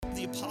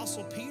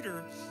Apostle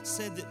Peter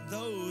said that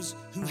those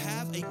who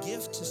have a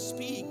gift to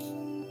speak,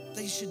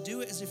 they should do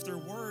it as if their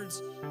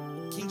words,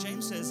 King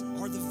James says,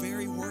 are the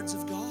very words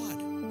of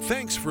God.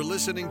 Thanks for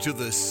listening to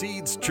the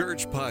Seeds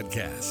Church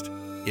podcast.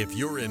 If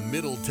you're in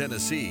Middle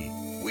Tennessee,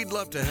 we'd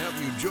love to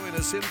have you join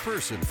us in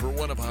person for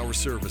one of our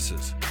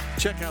services.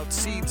 Check out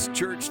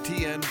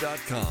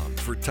seedschurchtn.com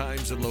for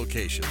times and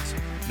locations.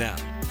 Now,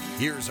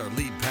 here's our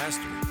lead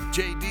pastor,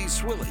 J.D.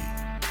 Swilly.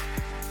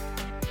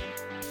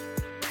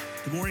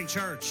 Good morning,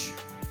 church.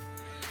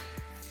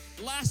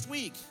 Last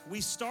week, we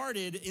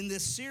started in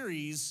this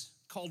series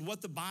called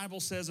What the Bible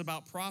Says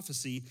About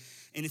Prophecy.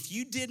 And if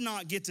you did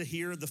not get to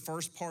hear the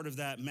first part of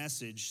that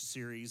message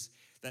series,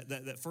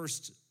 that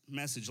first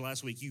message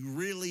last week, you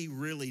really,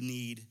 really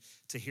need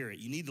to hear it.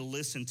 You need to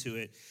listen to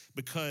it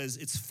because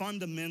it's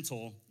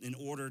fundamental in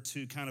order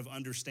to kind of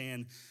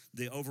understand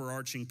the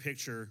overarching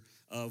picture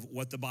of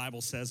what the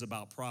Bible says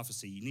about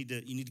prophecy. You need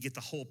to get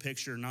the whole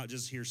picture, not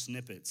just hear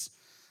snippets.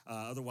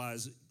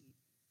 Otherwise,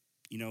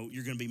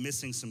 you're going to be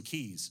missing some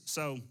keys.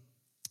 So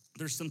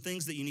there's some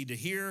things that you need to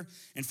hear,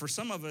 and for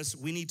some of us,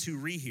 we need to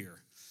rehear.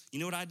 You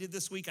know what I did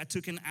this week? I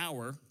took an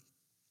hour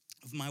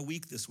of my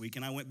week this week,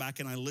 and I went back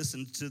and I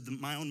listened to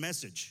my own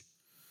message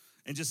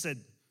and just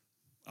said,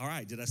 all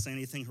right, did I say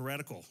anything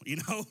heretical? Did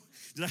I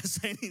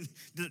say anything,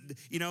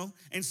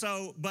 And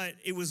so, but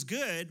it was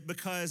good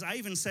because I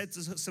even said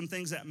some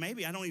things that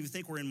maybe I don't even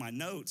think were in my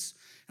notes.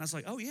 And I was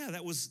like, oh yeah,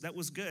 that was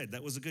good.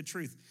 That was a good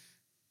truth.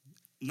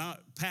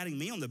 Not patting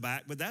me on the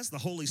back, but that's the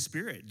Holy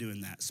Spirit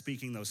doing that,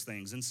 speaking those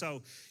things. And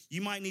so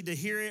you might need to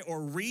hear it or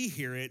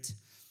rehear it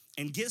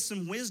and get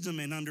some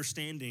wisdom and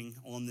understanding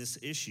on this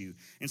issue.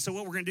 And so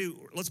what we're going to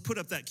do, let's put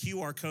up that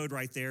QR code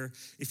right there.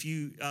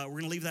 We're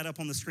going to leave that up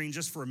on the screen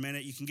just for a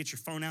minute. You can get your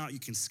phone out. You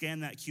can scan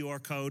that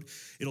QR code.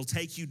 It'll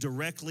take you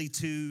directly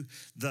to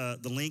the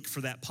link for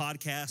that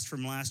podcast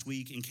from last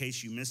week in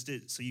case you missed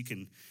it, so you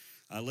can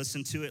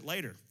listen to it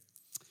later.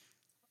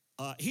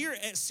 Here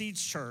at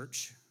Seeds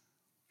Church,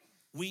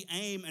 we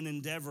aim and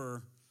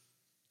endeavor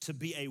to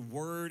be a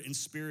word and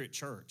spirit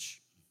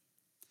church.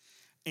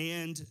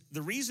 And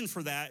the reason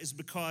for that is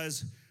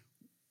because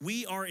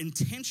we are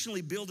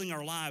intentionally building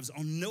our lives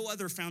on no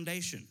other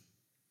foundation,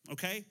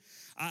 okay?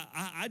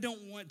 I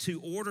don't want to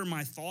order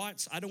my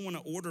thoughts. I don't want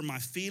to order my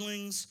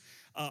feelings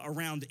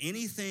around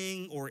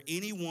anything or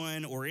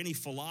anyone or any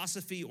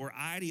philosophy or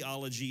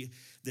ideology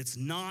that's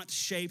not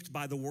shaped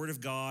by the Word of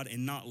God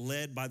and not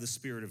led by the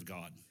Spirit of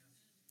God.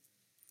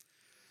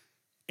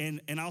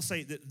 And I'll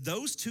say that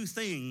those two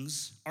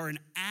things are in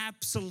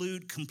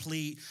absolute,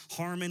 complete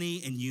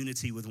harmony and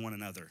unity with one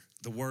another,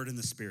 the Word and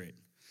the Spirit.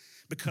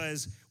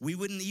 Because we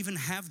wouldn't even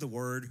have the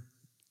Word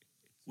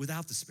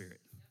without the Spirit.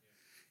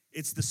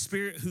 It's the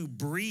Spirit who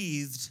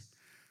breathed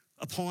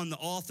upon the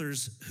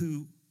authors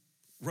who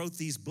wrote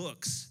these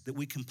books that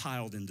we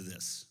compiled into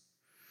this.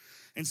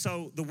 And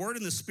so the Word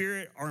and the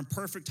Spirit are in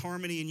perfect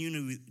harmony and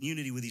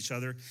unity with each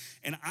other.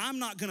 And I'm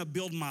not going to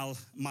build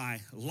my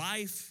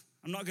life,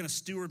 I'm not going to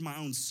steward my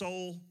own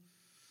soul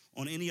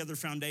on any other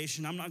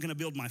foundation. I'm not going to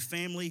build my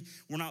family.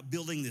 We're not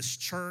building this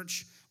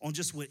church on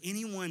just what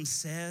anyone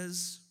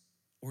says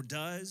or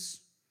does.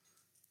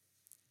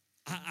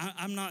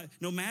 I'm not,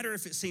 no matter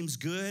if it seems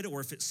good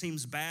or if it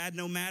seems bad,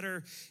 no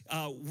matter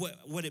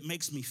what it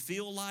makes me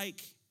feel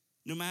like,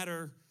 no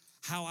matter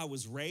how I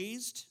was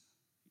raised,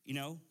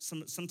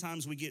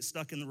 sometimes we get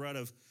stuck in the rut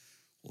of,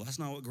 well, that's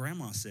not what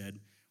Grandma said.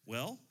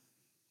 Well,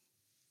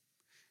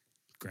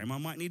 Grandma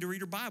might need to read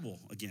her Bible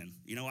again.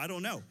 I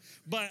don't know.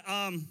 But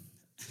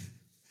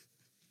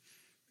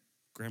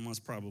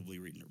Grandma's probably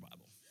reading her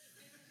Bible.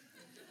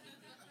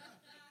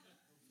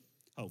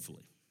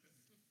 Hopefully.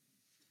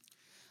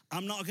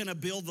 I'm not going to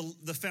build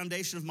the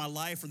foundation of my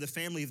life or the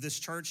family of this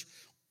church,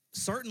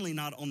 certainly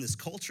not on this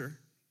culture,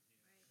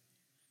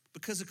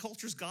 because the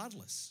culture's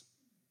godless.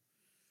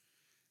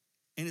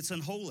 And it's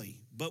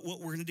unholy. But what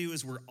we're going to do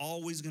is we're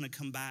always going to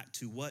come back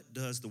to what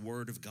does the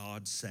Word of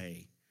God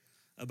say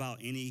about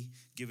any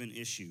given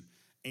issue.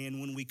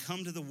 And when we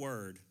come to the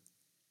Word,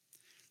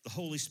 the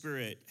Holy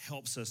Spirit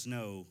helps us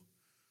know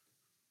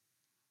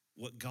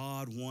what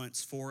God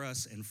wants for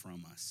us and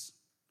from us.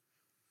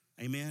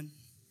 Amen?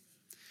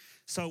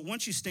 So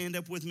once you stand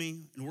up with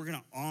me, and we're going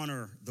to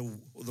honor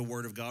the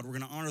Word of God. We're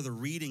going to honor the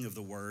reading of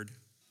the Word.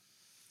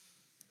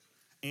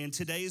 And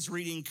today's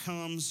reading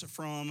comes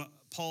from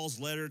Paul's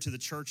letter to the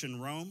church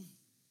in Rome.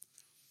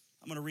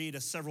 I'm going to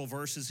read several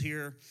verses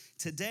here.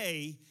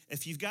 Today,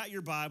 if you've got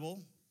your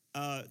Bible,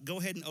 go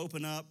ahead and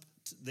open up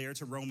there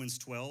to Romans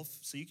 12.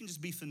 So you can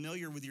just be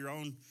familiar with your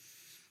own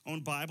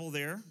Bible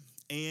there.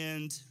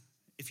 And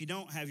if you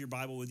don't have your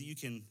Bible with you, you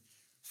can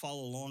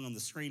follow along on the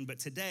screen. But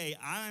today,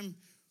 I'm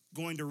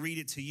going to read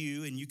it to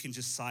you, and you can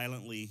just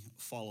silently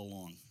follow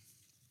along.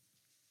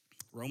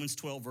 Romans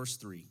 12, verse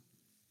 3.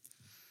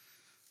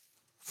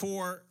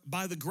 For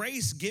by the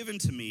grace given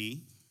to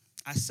me,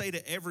 I say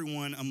to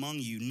everyone among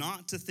you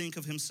not to think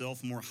of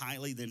himself more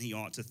highly than he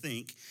ought to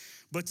think,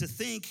 but to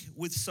think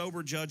with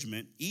sober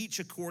judgment, each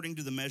according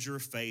to the measure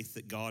of faith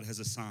that God has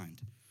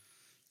assigned.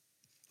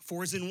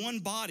 For as in one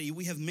body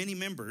we have many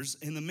members,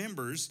 and the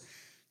members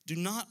do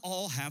not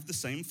all have the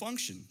same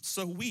function.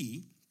 So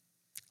we,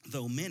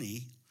 though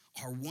many,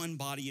 are one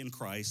body in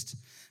Christ,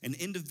 and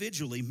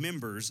individually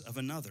members of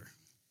another,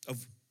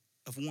 of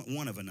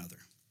one of another.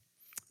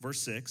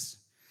 Verse 6,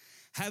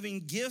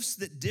 having gifts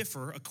that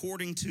differ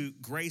according to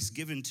grace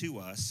given to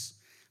us,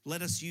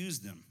 let us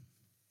use them.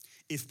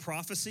 If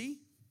prophecy,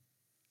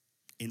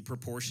 in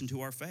proportion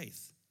to our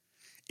faith.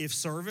 If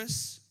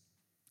service,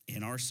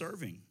 in our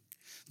serving.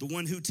 The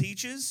one who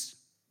teaches,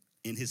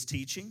 in his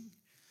teaching.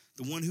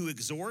 The one who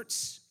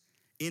exhorts,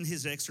 in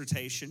his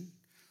exhortation.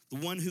 The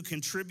one who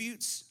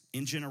contributes,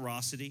 in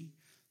generosity.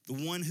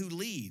 The one who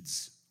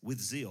leads, with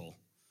zeal.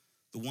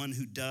 The one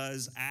who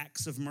does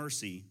acts of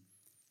mercy,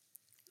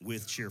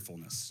 with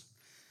cheerfulness.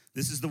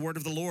 This is the word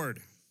of the Lord.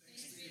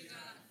 Thanks be to God.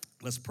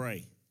 Let's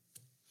pray.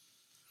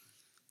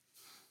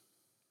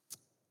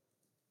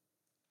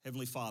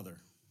 Heavenly Father,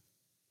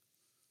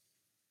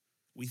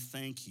 we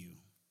thank you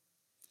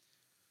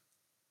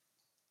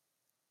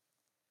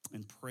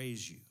and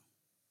praise you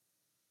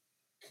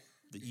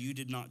that you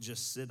did not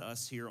just sit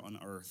us here on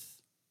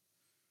earth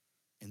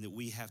and that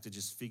we have to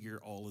just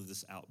figure all of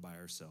this out by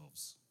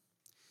ourselves.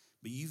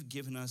 But you've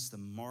given us the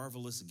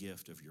marvelous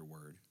gift of your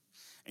word.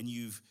 And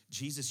you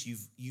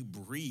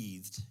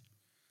breathed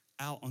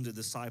out onto the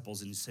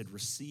disciples and you said,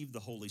 receive the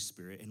Holy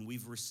Spirit. And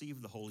we've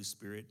received the Holy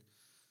Spirit,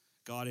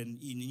 God,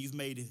 and you've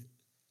made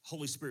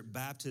Holy Spirit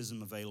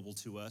baptism available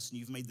to us, and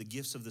you've made the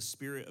gifts of the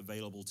Spirit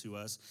available to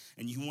us,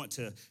 and you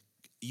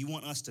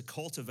want us to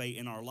cultivate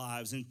in our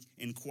lives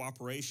in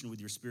cooperation with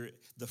your Spirit,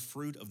 the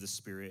fruit of the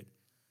Spirit.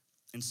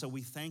 And so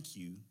we thank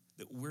you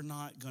that we're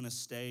not going to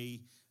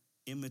stay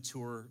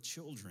immature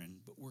children,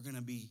 but we're going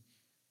to be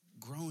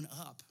grown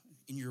up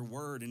in your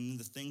word and in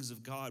the things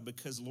of God,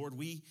 because, Lord,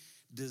 we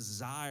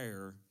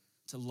desire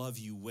to love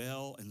you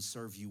well and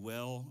serve you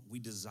well. We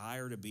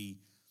desire to be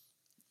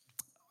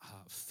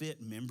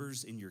fit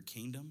members in your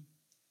kingdom.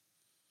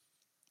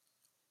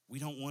 We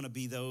don't want to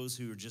be those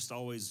who are just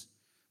always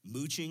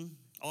mooching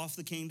off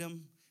the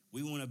kingdom.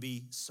 We want to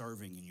be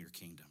serving in your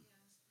kingdom.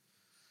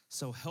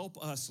 So help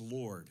us,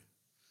 Lord.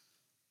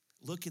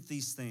 Look at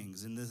these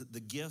things and the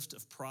gift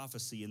of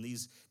prophecy and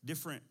these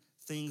different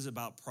things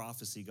about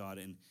prophecy, God,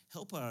 and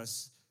help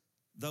us,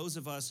 those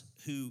of us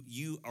who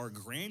you are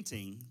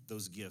granting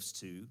those gifts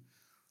to,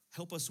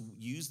 help us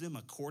use them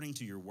according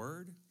to your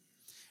word.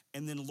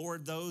 And then,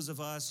 Lord, those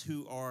of us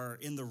who are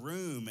in the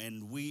room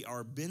and we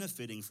are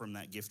benefiting from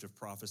that gift of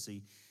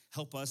prophecy,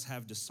 help us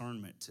have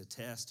discernment to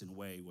test and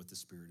weigh what the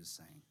Spirit is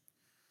saying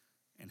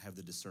and have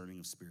the discerning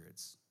of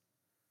spirits.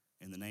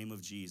 In the name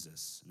of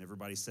Jesus. And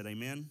everybody said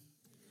amen?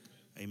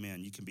 Amen.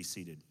 Amen. You can be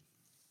seated.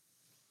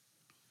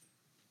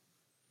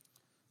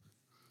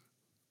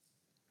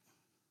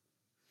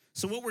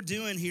 So what we're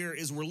doing here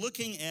is we're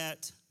looking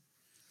at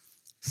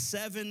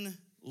 7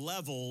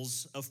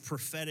 levels of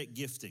prophetic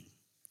gifting.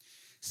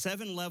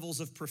 7 levels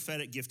of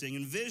prophetic gifting.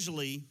 And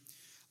visually,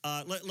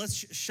 let's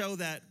show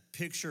that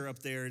picture up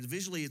there.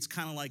 Visually, it's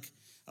kind of like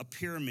a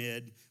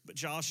pyramid, but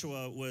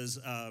Joshua was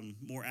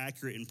more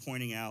accurate in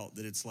pointing out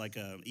that it's like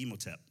a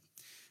Imhotep,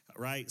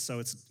 right? So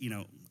it's,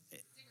 Ziggurat.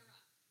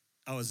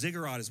 Oh, a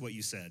ziggurat is what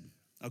you said.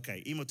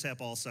 Okay,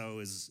 Imhotep also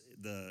is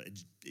the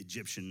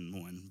Egyptian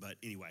one, but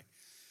anyway.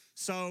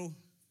 So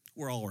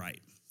we're all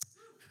right.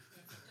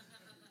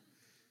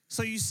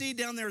 So you see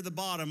down there at the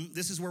bottom,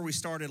 this is where we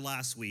started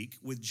last week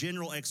with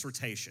general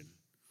exhortation.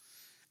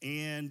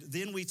 And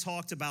then we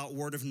talked about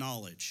word of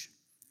knowledge.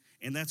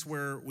 And that's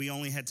where we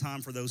only had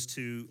time for those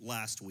 2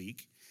 last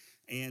week.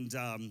 And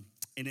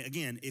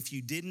again, if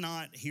you did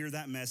not hear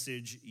that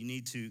message, you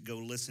need to go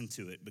listen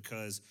to it,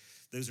 because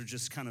those are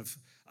just kind of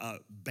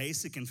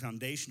basic and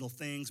foundational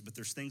things, but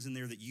there's things in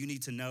there that you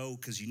need to know,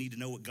 because you need to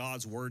know what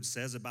God's word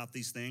says about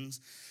these things.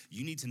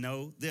 You need to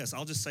know this.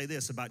 I'll just say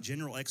this about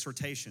general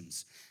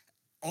exhortations.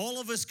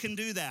 All of us can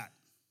do that.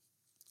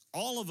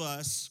 All of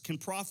us can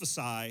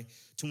prophesy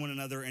to one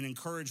another and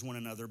encourage one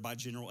another by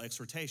general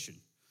exhortation.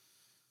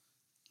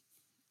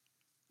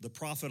 The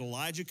prophet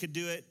Elijah could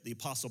do it. The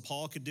apostle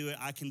Paul could do it.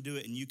 I can do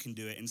it, and you can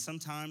do it. And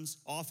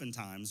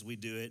oftentimes, we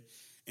do it,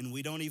 and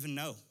we don't even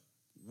know.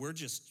 We're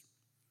just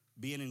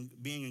being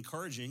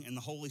encouraging, and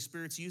the Holy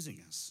Spirit's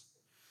using us.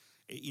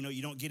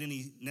 You don't get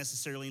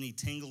necessarily any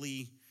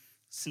tingly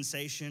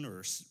sensation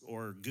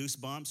or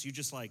goosebumps. You're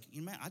just like,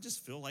 man, I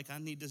just feel like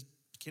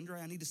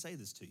Kendra, I need to say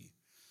this to you.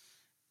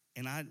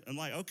 And I'm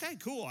like, okay,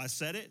 cool. I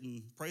said it,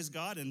 and praise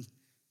God.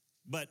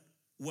 But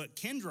what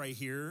Kendra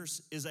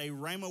hears is a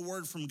rhema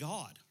word from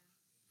God.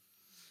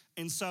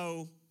 And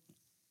so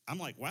I'm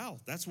like, wow,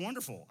 that's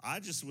wonderful. I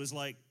just was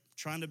like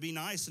trying to be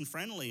nice and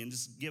friendly and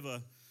just give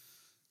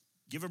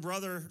a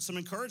brother some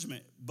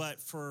encouragement. But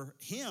for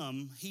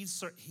him,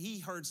 he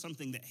heard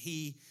something that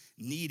he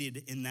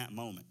needed in that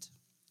moment.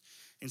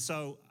 And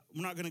so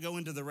we're not going to go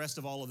into the rest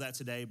of all of that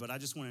today, but I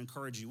just want to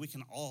encourage you. We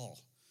can all,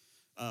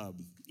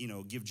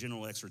 give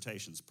general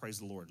exhortations. Praise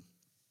the Lord.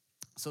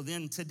 So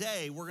then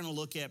today we're going to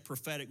look at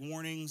prophetic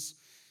warnings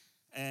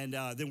And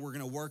then we're going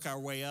to work our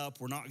way up.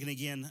 We're not going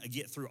to,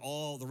 get through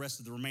all the rest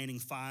of the remaining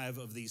 5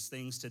 of these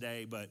things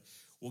today, but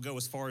we'll go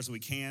as far as we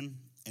can,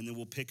 and then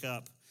we'll pick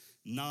up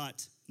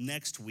not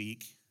next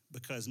week,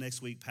 because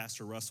next week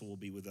Pastor Russell will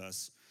be with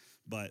us,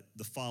 but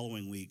the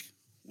following week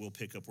we'll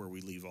pick up where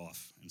we leave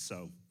off. And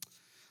so,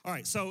 all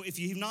right, so if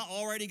you've not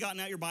already gotten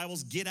out your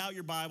Bibles, get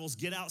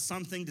out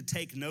something to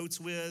take notes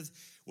with,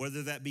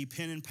 whether that be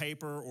pen and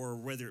paper or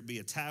whether it be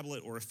a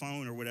tablet or a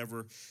phone or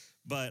whatever.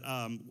 But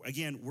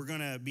again, we're going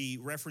to be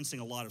referencing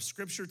a lot of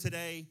scripture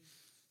today.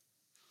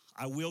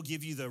 I will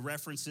give you the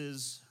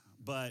references,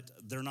 but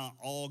they're not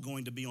all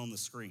going to be on the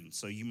screen.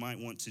 So you might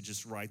want to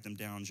just write them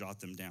down, jot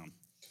them down.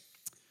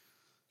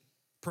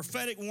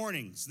 Prophetic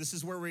warnings. This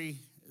is where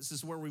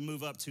we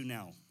move up to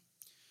now.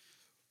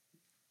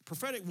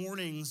 Prophetic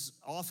warnings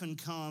often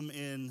come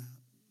in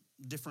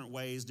different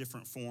ways,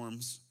 different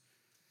forms.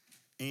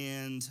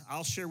 And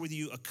I'll share with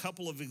you a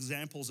couple of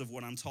examples of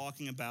what I'm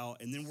talking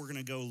about, and then we're going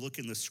to go look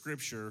in the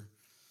scripture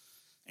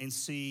and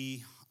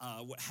see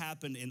what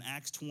happened in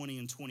Acts 20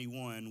 and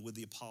 21 with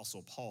the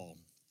Apostle Paul.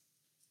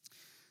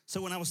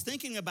 So when I was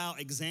thinking about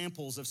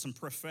examples of some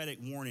prophetic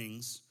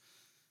warnings,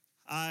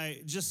 I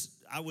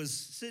was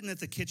sitting at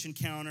the kitchen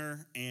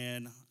counter,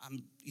 and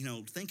I'm,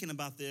 thinking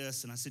about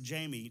this, and I said,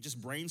 Jamie,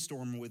 just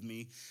brainstorm with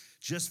me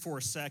just for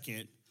a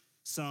second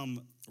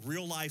some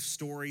real life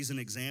stories and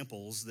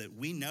examples that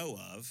we know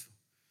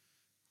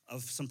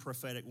of some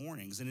prophetic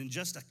warnings. And in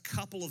just a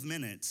couple of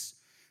minutes,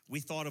 we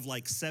thought of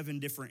like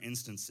 7 different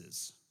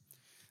instances.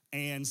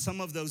 And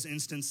some of those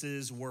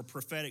instances were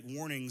prophetic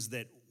warnings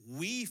that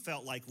we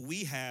felt like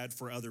we had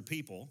for other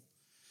people.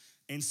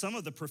 And some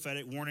of the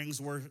prophetic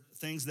warnings were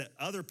things that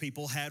other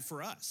people had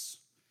for us.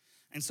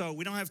 And so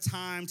we don't have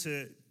time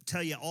to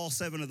tell you all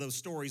 7 of those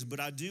stories, but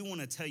I do want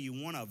to tell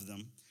you one of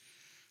them.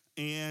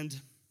 And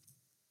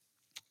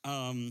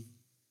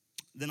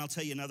then I'll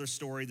tell you another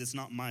story that's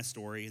not my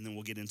story, and then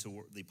we'll get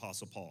into the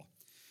Apostle Paul.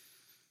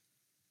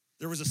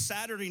 There was a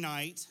Saturday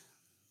night,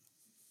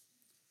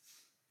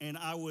 and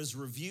I was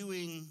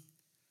reviewing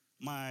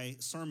my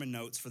sermon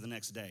notes for the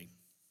next day.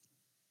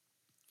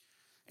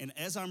 And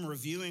as I'm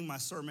reviewing my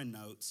sermon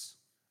notes,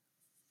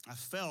 I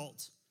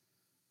felt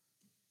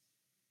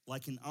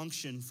like an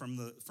unction from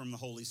the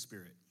Holy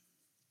Spirit.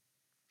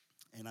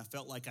 And I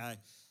felt like I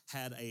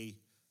had a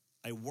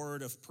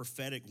word of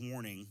prophetic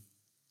warning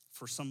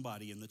for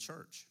somebody in the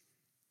church.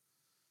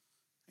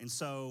 And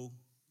so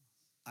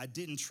I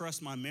didn't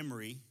trust my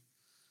memory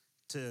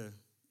to,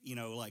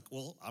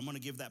 I'm going to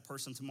give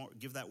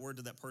that word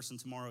to that person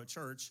tomorrow at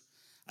church.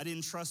 I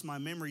didn't trust my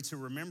memory to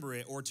remember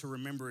it or to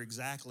remember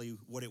exactly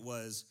what it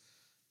was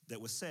that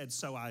was said,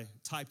 so I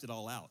typed it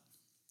all out.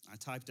 I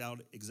typed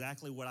out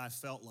exactly what I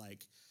felt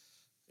like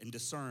and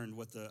discerned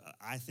what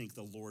I think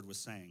the Lord was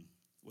saying,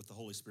 what the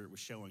Holy Spirit was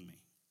showing me.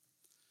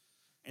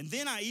 And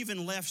then I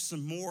even left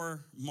some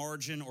more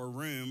margin or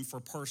room for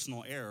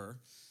personal error,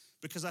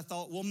 because I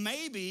thought, well,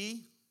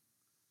 maybe,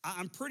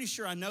 I'm pretty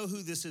sure I know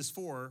who this is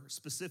for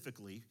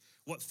specifically,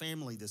 what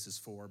family this is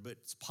for, but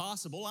it's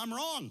possible I'm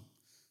wrong.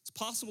 It's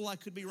possible I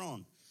could be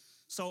wrong.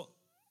 So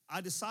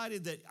I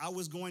decided that I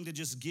was going to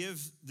just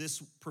give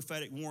this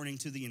prophetic warning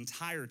to the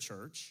entire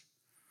church,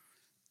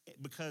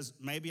 because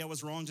maybe I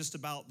was wrong just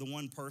about the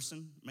one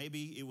person.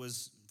 Maybe it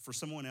was for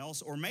someone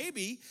else, or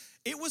maybe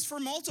it was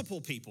for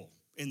multiple people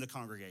in the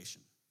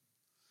congregation.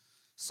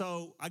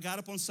 So I got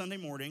up on Sunday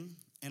morning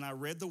and I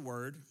read the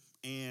word,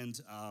 and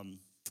I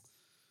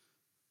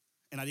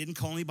didn't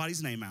call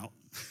anybody's name out.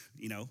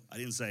 I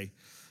didn't say,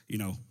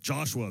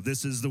 Joshua,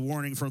 this is the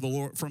warning from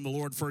the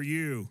Lord for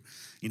you.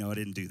 I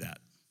didn't do that.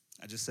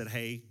 I just said,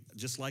 hey,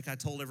 just like I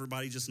told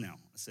everybody just now.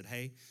 I said,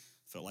 hey,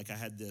 felt like I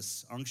had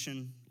this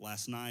unction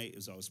last night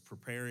as I was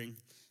preparing,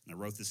 and I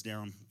wrote this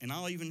down. And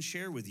I'll even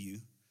share with you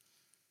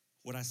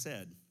what I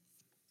said.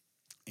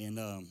 And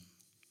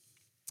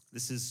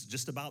this is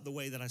just about the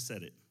way that I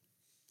said it.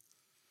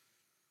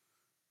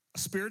 A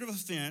spirit of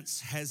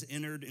offense has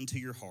entered into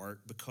your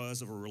heart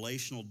because of a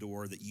relational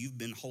door that you've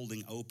been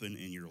holding open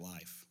in your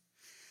life.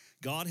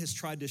 God has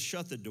tried to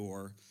shut the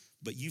door,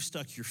 but you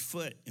stuck your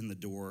foot in the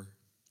door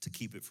to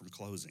keep it from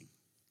closing.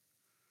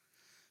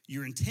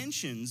 Your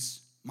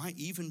intentions might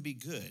even be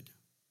good,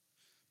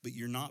 but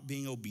you're not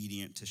being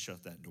obedient to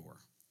shut that door.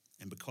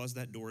 And because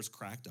that door is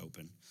cracked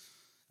open,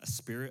 a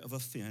spirit of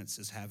offense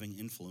is having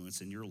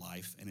influence in your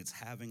life, and it's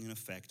having an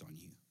effect on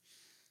you.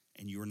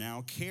 And you're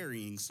now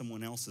carrying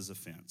someone else's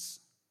offense,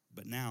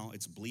 but now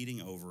it's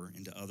bleeding over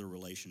into other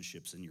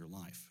relationships in your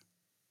life.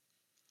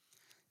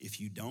 If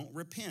you don't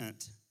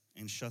repent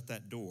and shut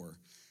that door,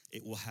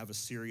 it will have a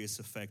serious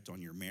effect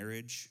on your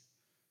marriage,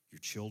 your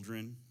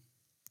children,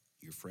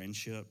 your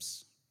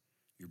friendships,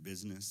 your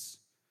business,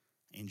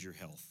 and your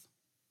health.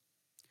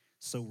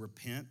 So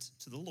repent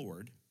to the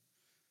Lord,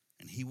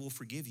 and he will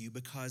forgive you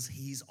because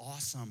he's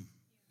awesome.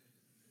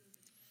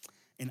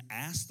 And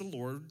ask the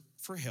Lord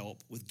for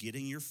help with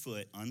getting your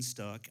foot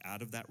unstuck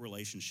out of that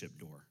relationship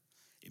door.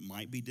 It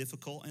might be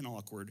difficult and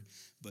awkward,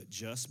 but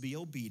just be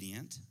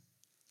obedient.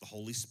 The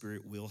Holy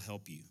Spirit will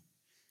help you.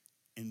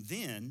 and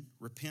then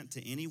repent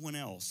to anyone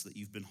else that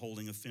you've been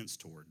holding offense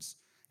towards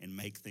and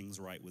make things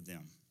right with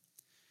them.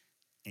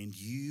 And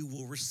you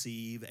will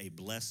receive a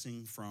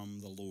blessing from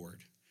the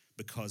Lord,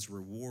 because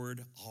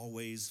reward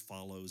always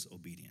follows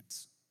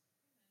obedience.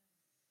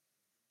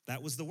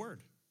 That was the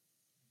word.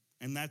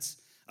 And that's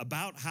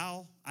about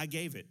how I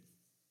gave it.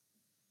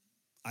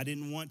 I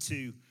didn't want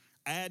to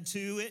add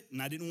to it,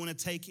 and I didn't want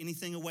to take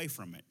anything away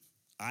from it.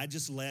 I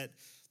just let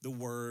the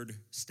word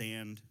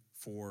stand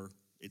for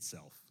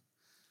itself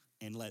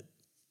and let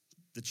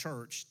the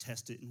church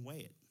test it and weigh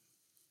it.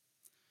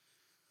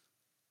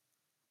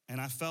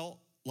 And I felt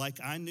like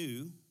I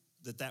knew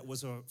that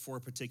was for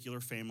a particular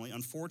family.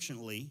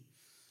 Unfortunately,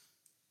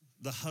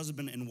 the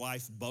husband and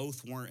wife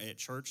both weren't at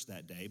church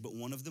that day, but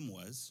one of them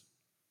was.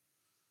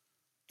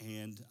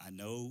 And I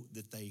know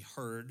that they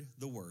heard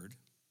the word,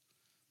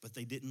 but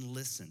they didn't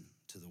listen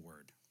to the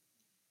word.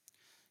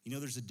 You know,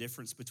 there's a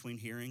difference between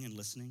hearing and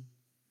listening.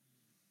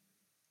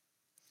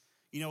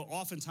 You know,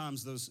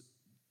 oftentimes those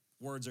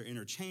words are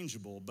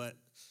interchangeable, but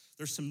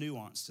there's some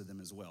nuance to them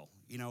as well.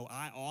 You know,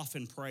 I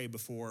often pray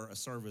before a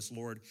service,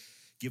 Lord,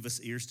 give us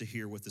ears to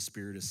hear what the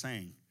Spirit is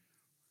saying.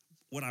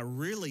 What I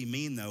really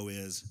mean, though,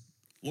 is,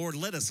 Lord,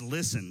 let us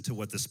listen to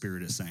what the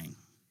Spirit is saying.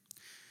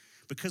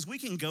 Because we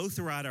can go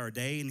throughout our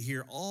day and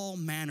hear all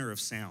manner of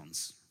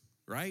sounds,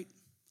 right?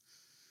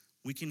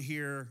 We can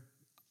hear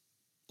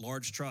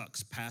large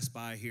trucks pass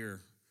by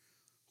here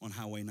on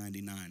Highway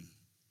 99.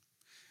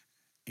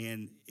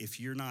 And if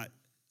you're not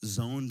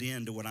zoned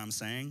into what I'm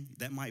saying,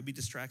 that might be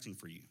distracting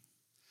for you.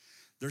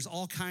 There's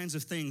all kinds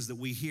of things that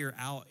we hear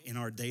out in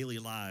our daily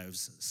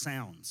lives,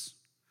 sounds.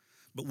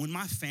 But when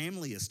my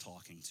family is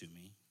talking to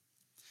me,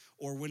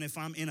 or if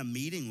I'm in a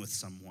meeting with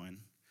someone,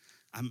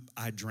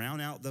 I drown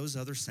out those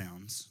other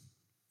sounds,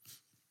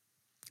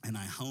 and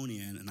I hone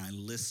in and I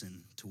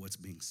listen to what's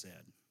being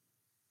said.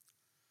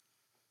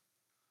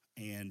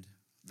 And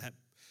that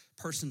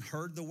person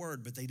heard the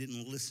word, but they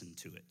didn't listen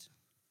to it.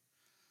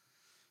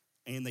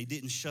 And they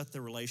didn't shut the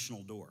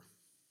relational door.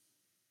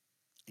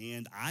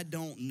 And I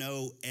don't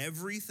know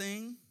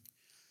everything,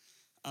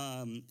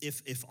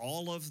 if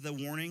all of the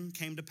warning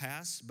came to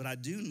pass, but I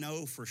do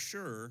know for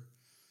sure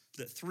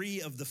that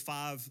 3 of the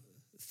 5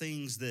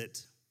 things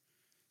that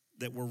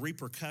were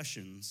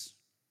repercussions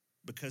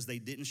because they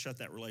didn't shut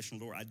that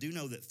relational door, I do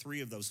know that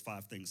 3 of those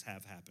 5 things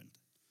have happened.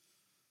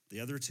 The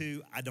other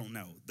 2, I don't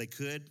know. They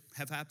could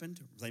have happened.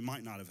 They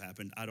might not have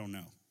happened. I don't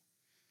know.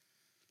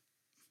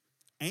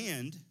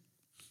 And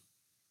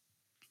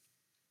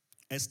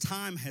as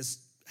time has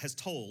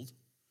told,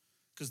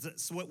 because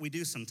that's what we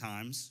do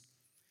sometimes,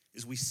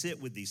 is we sit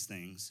with these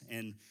things.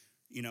 And,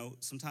 you know,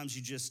 sometimes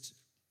you just,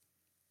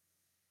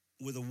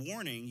 with a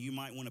warning, you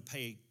might want to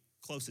pay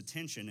close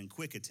attention and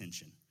quick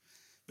attention,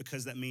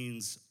 because that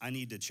means I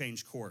need to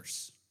change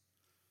course.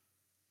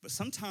 But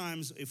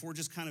sometimes if we're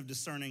just kind of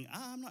discerning,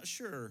 I'm not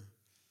sure,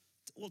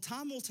 well,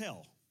 time will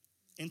tell.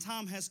 And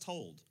time has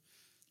told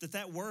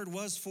that word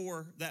was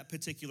for that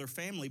particular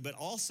family, but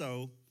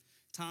also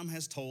time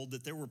has told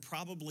that there were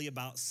probably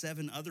about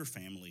 7 other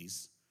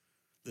families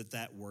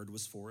that word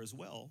was for as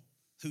well,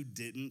 who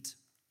didn't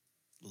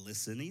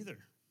listen either.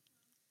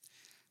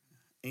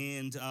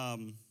 And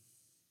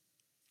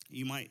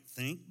you might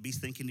be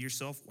thinking to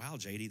yourself, wow,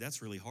 JD,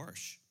 that's really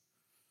harsh.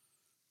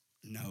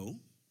 No.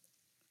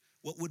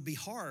 What would be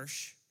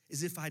harsh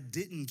is if I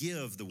didn't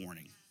give the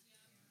warning.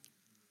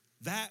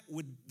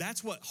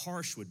 That's what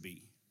harsh would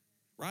be,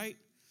 right?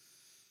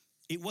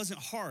 It wasn't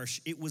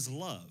harsh, it was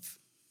love.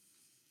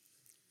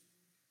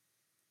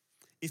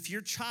 If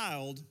your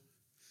child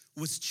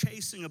was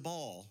chasing a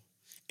ball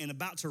and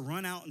about to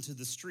run out into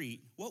the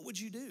street, what would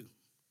you do?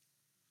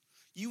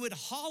 You would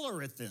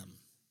holler at them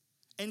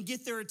and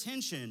get their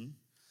attention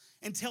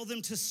and tell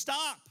them to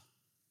stop.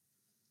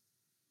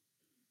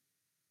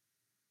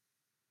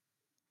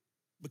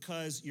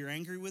 Because you're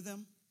angry with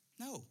them?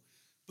 No,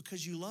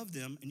 because you love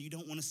them and you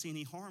don't want to see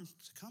any harm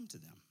to come to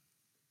them.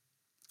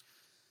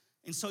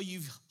 And so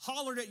you've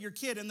hollered at your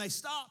kid and they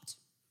stopped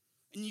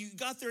and you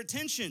got their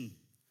attention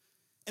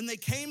and they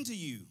came to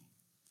you.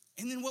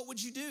 And then what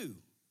would you do?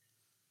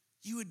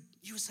 You would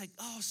say,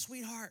 oh,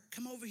 sweetheart,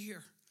 come over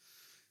here.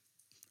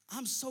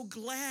 I'm so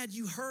glad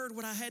you heard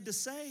what I had to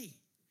say.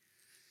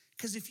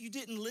 Because if you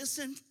didn't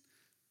listen,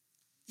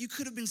 you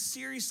could have been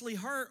seriously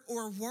hurt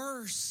or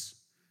worse.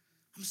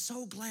 I'm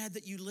so glad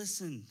that you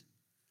listened.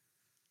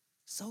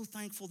 So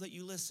thankful that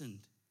you listened.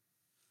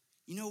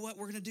 You know what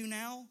we're going to do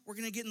now? We're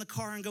going to get in the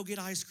car and go get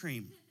ice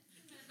cream.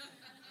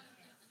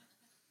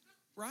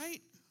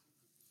 Right?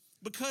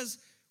 Because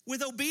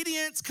with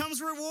obedience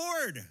comes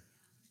reward.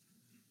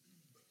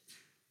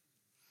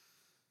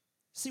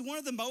 See, one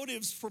of the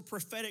motives for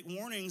prophetic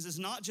warnings is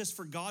not just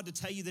for God to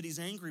tell you that he's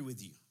angry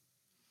with you.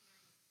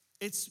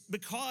 It's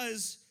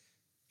because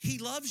he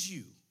loves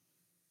you.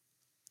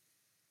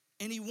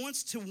 And he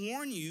wants to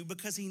warn you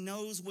because he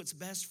knows what's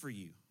best for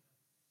you.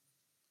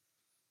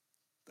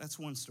 That's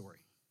one story.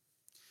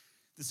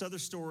 This other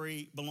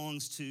story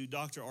belongs to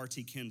Dr.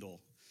 R.T.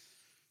 Kendall.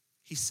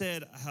 He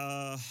said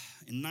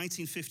in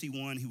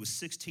 1951, he was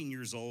 16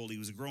 years old. He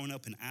was growing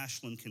up in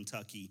Ashland,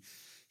 Kentucky.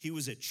 He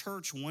was at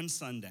church one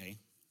Sunday,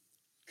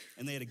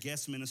 and they had a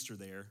guest minister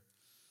there.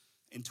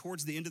 And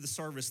towards the end of the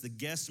service, the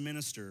guest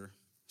minister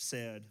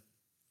said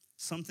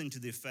something to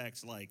the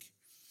effect like,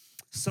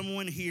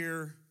 someone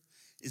here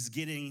is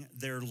getting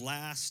their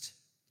last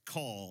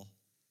call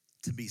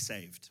to be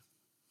saved.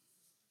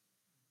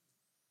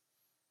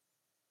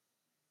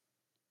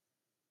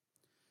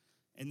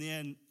 And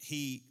then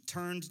he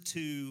turned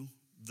to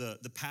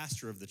the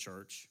pastor of the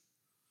church.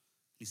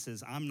 He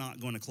says, I'm not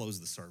going to close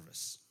the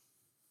service.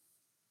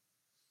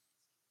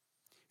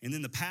 And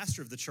then the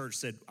pastor of the church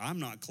said, I'm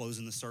not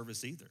closing the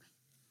service either.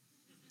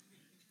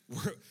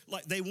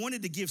 Like they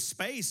wanted to give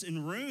space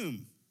and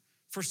room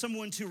for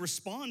someone to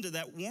respond to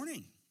that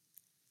warning.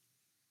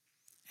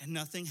 And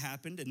nothing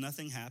happened, and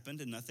nothing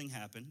happened, and nothing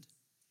happened.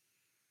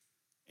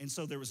 And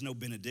so there was no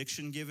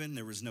benediction given.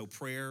 There was no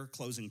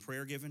closing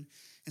prayer given.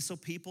 And so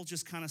people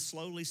just kind of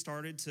slowly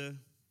started to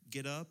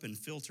get up and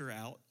filter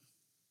out.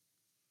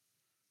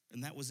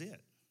 And that was it.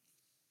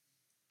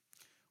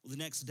 Well, the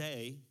next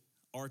day,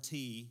 RT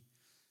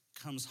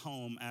comes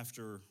home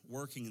after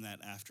working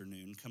that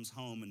afternoon, comes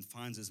home and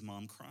finds his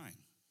mom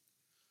crying.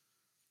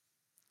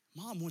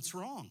 Mom, what's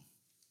wrong?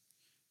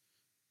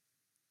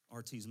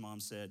 RT's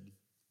mom said,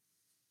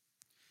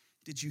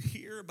 did you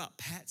hear about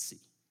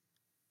Patsy?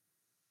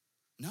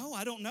 No,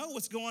 I don't know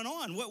what's going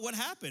on. What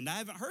happened? I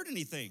haven't heard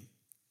anything.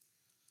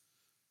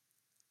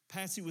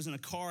 Patsy was in a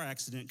car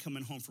accident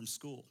coming home from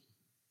school,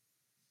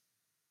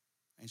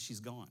 and she's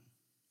gone.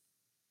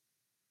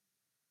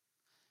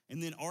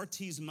 And then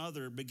RT's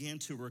mother began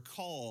to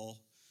recall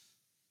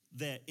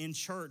that in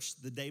church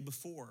the day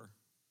before,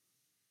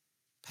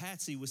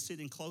 Patsy was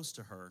sitting close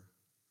to her,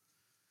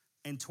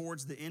 and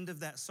towards the end of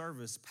that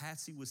service,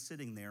 Patsy was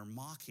sitting there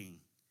mocking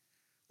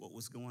what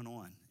was going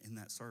on in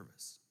that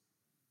service.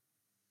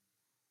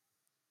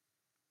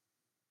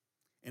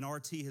 And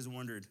RT has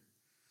wondered,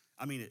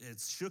 it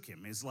shook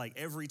him. It's like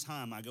every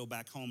time I go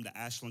back home to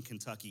Ashland,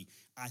 Kentucky,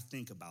 I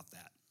think about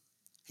that.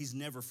 He's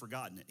never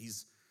forgotten it.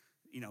 He's,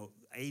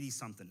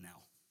 80-something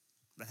now.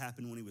 That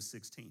happened when he was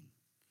 16. And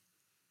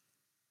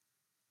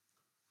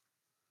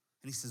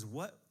he says,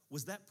 what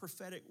was that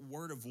prophetic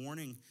word of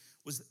warning?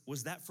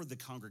 Was that for the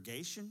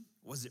congregation?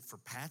 Was it for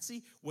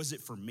Patsy? Was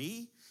it for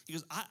me? He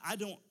goes, I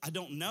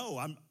don't know.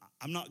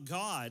 I'm not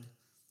God.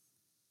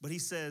 But he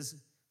says,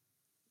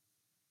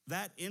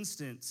 that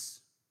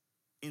instance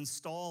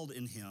installed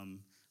in him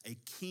a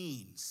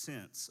keen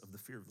sense of the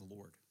fear of the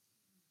Lord.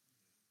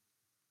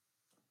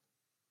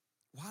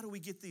 Why do we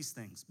get these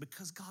things?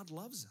 Because God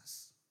loves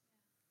us.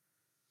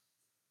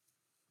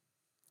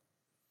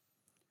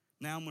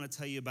 Now I'm going to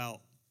tell you about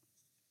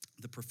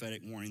the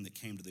prophetic warning that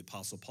came to the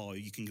Apostle Paul.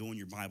 You can go in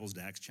your Bibles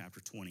to Acts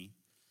chapter 20.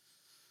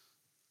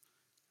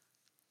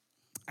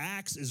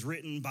 Acts is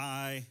written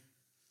by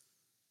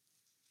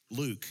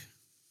Luke.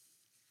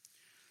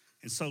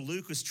 And so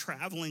Luke was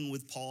traveling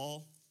with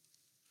Paul,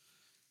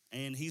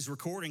 and he's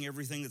recording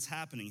everything that's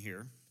happening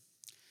here.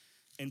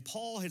 And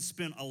Paul had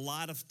spent a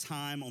lot of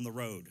time on the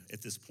road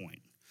at this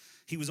point.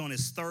 He was on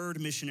his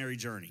third missionary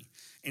journey.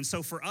 And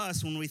so for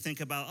us, when we think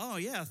about,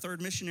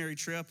 third missionary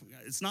trip,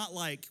 it's not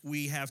like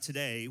we have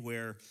today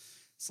where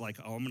it's like,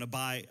 I'm going to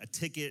buy a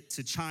ticket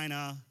to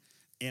China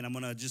and I'm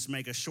going to just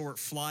make a short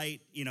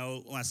flight.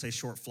 When I say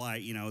short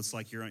flight, it's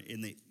like you're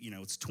in the,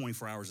 it's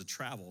 24 hours of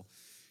travel.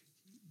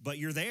 But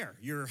you're there.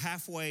 You're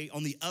halfway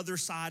on the other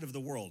side of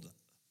the world,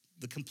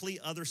 the complete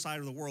other side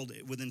of the world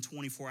within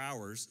 24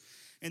 hours.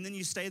 And then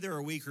you stay there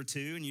a week or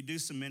two and you do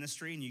some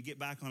ministry and you get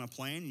back on a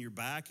plane and you're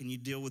back and you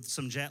deal with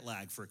some jet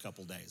lag for a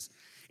couple days.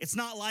 It's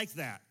not like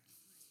that.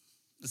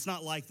 It's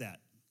not like that.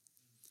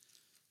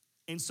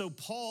 And so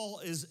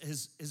Paul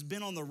has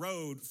been on the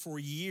road for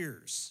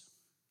years.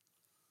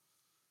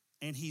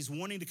 And he's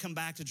wanting to come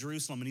back to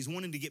Jerusalem and he's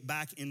wanting to get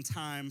back in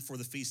time for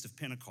the Feast of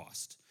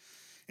Pentecost.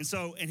 And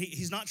so,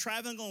 he's not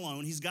traveling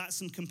alone. He's got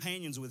some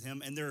companions with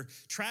him, and they're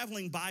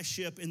traveling by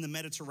ship in the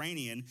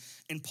Mediterranean.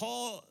 And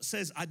Paul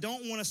says, I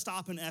don't want to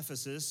stop in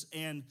Ephesus,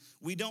 and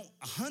we don't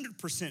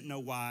 100% know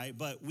why,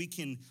 but we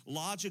can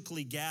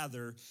logically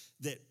gather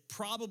that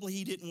probably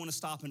he didn't want to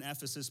stop in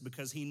Ephesus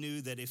because he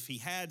knew that if he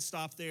had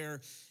stopped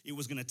there, it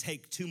was going to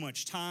take too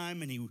much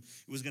time, and it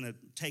was going to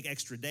take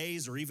extra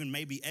days or even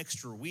maybe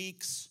extra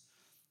weeks,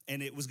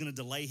 and it was going to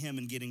delay him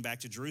in getting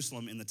back to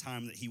Jerusalem in the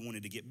time that he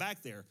wanted to get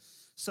back there.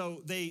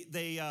 So they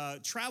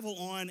travel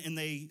on and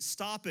they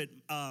stop at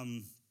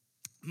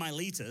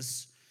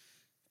Miletus.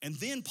 And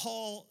then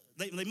Paul,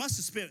 they must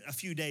have spent a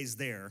few days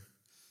there,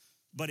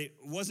 but it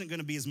wasn't going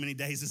to be as many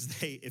days as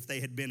if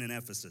they had been in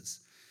Ephesus.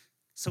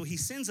 So he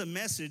sends a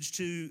message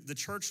to the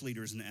church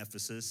leaders in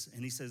Ephesus,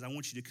 and he says, I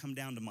want you to come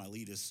down to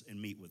Miletus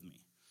and meet with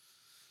me.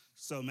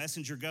 So a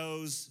messenger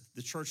goes,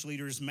 the church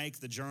leaders make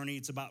the journey.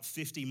 It's about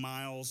 50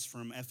 miles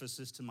from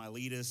Ephesus to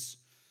Miletus.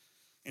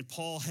 And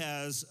Paul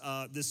has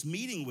this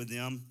meeting with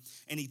them,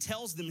 and he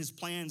tells them his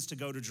plans to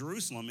go to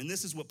Jerusalem. And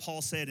this is what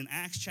Paul said in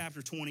Acts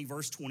chapter 20,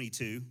 verse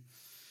 22.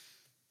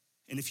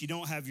 And if you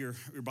don't have your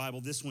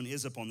Bible, this one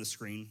is up on the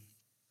screen.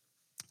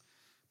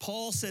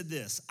 Paul said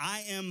this,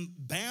 I am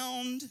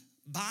bound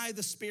by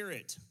the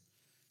Spirit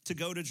to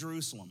go to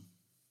Jerusalem.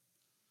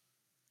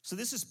 So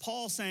this is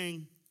Paul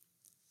saying,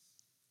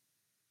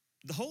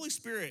 the Holy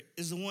Spirit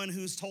is the one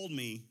who's told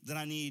me that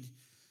I need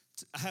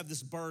to have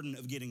this burden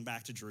of getting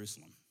back to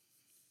Jerusalem.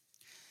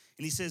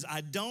 And he says, I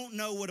don't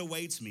know what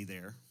awaits me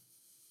there,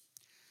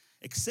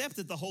 except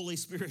that the Holy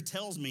Spirit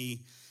tells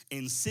me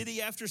in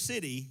city after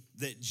city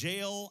that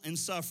jail and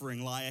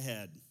suffering lie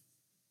ahead.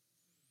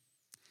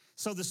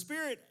 So the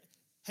Spirit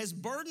has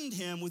burdened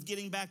him with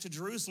getting back to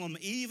Jerusalem,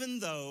 even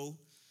though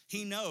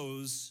he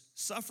knows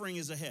suffering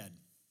is ahead.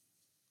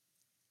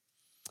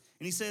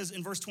 And he says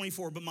in verse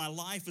 24, but my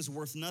life is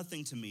worth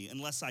nothing to me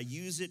unless I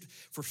use it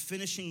for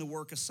finishing the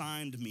work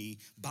assigned me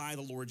by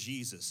the Lord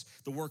Jesus,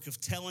 the work of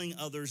telling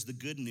others the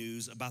good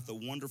news about the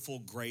wonderful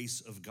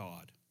grace of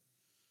God.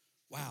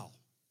 Wow.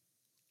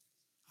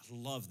 I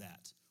love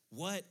that.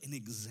 What an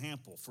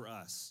example for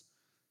us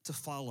to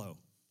follow.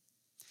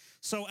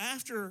 So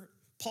after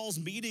Paul's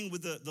meeting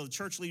with the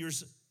church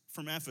leaders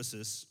from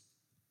Ephesus,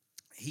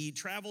 he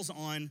travels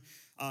on,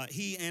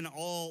 he and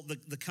all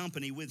the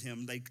company with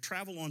him, they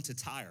travel on to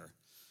Tyre,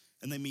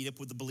 and they meet up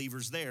with the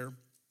believers there.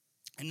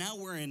 And now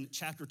we're in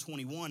chapter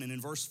 21, and in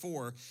verse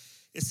 4,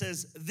 it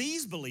says,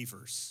 these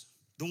believers,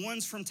 the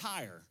ones from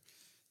Tyre,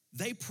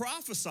 they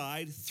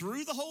prophesied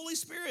through the Holy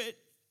Spirit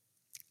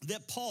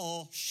that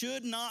Paul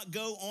should not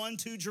go on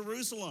to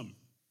Jerusalem.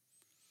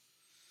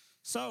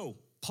 So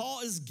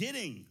Paul is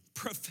getting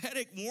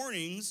prophetic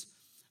warnings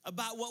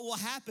about what will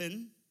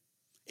happen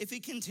if he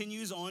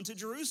continues on to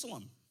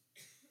Jerusalem.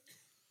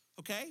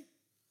 Okay?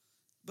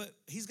 But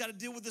he's got to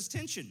deal with this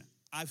tension.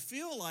 I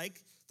feel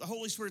like the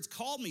Holy Spirit's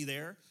called me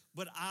there,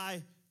 but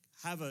I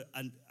have a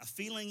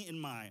feeling in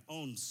my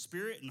own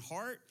spirit and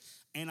heart,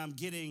 and I'm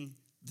getting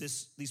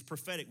these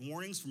prophetic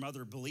warnings from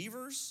other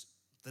believers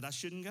that I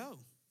shouldn't go.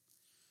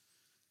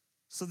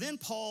 So then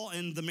Paul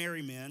and the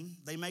merry men,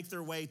 they make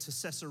their way to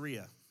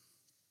Caesarea.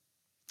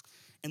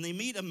 And they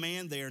meet a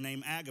man there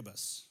named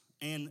Agabus.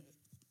 And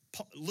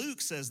Luke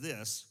says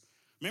this.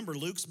 Remember,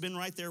 Luke's been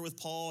right there with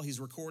Paul. He's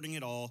recording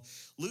it all.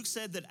 Luke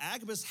said that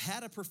Agabus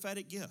had a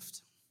prophetic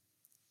gift.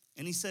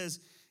 And he says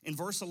in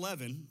verse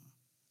 11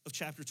 of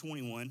chapter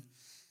 21,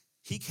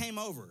 he came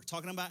over,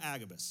 talking about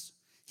Agabus.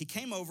 He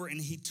came over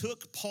and he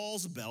took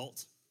Paul's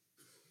belt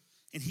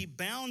and he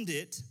bound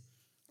it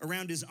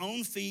around his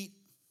own feet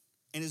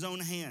and his own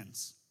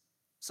hands.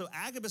 So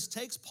Agabus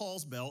takes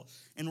Paul's belt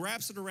and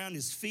wraps it around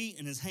his feet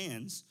and his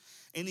hands.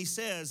 And he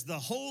says, the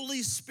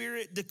Holy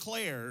Spirit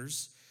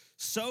declares,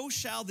 so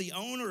shall the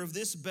owner of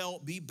this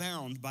belt be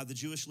bound by the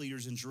Jewish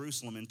leaders in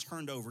Jerusalem and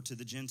turned over to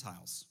the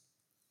Gentiles.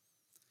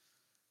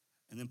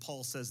 And then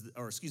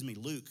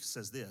Luke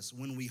says this,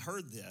 when we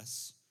heard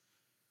this,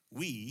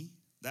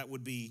 that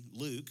would be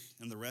Luke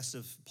and the rest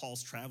of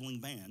Paul's traveling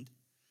band,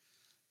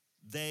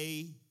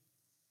 they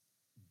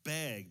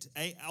begged,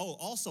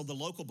 also the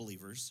local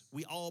believers,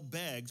 we all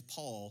begged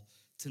Paul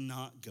to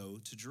not go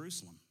to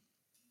Jerusalem.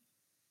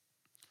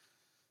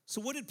 So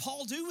what did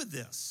Paul do with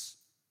this?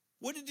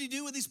 What did he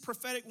do with these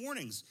prophetic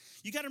warnings?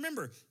 You got to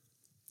remember,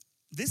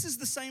 this is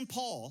the same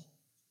Paul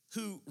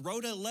who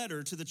wrote a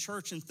letter to the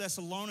church in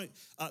Thessalonica,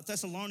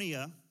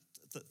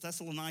 the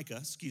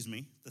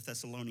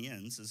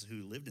Thessalonians is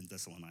who lived in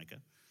Thessalonica.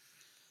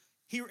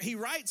 He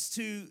writes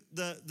to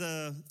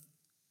the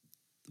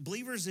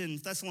believers in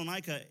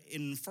Thessalonica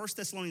in 1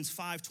 Thessalonians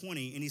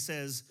 5:20, and he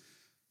says,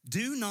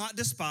 do not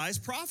despise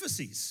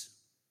prophecies.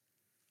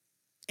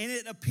 And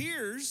it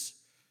appears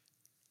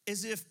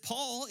as if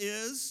Paul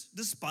is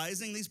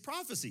despising these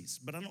prophecies,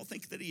 but I don't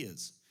think that he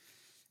is.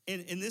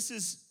 And this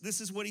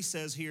is what he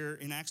says here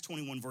in Acts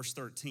 21, verse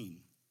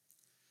 13.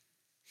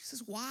 He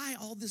says, why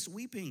all this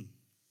weeping?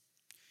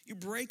 You're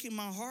breaking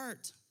my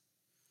heart.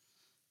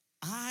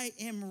 I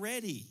am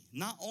ready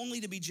not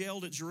only to be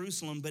jailed at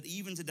Jerusalem, but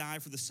even to die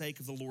for the sake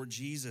of the Lord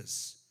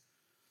Jesus.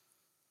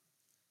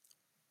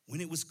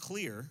 When it was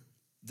clear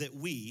that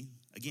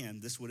again,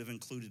 this would have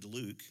included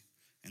Luke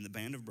and the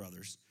band of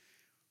brothers,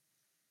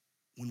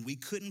 when we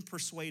couldn't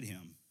persuade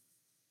him,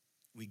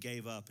 we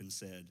gave up and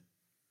said,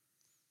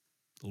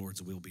 the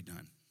Lord's will be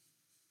done.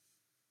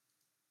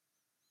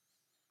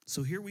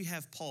 So here we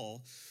have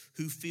Paul,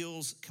 who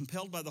feels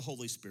compelled by the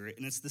Holy Spirit,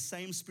 and it's the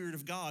same Spirit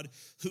of God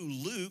who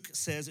Luke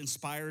says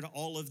inspired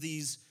all of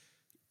these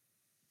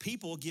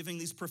people giving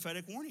these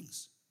prophetic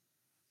warnings.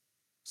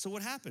 So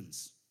what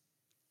happens?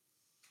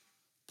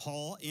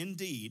 Paul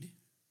indeed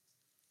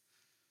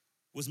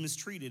was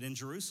mistreated in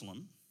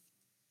Jerusalem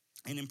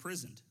and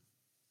imprisoned.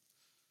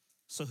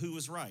 So who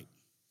was right?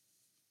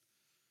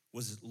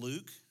 Was it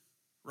Luke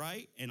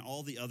right? And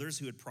all the others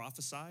who had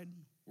prophesied,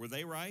 were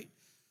they right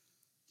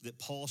that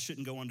Paul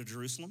shouldn't go on to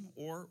Jerusalem?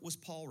 Or was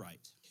Paul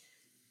right?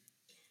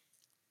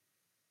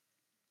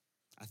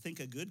 I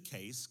think a good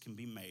case can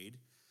be made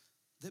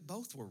that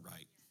both were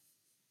right.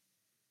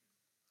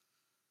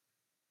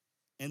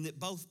 And that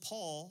both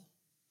Paul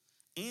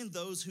and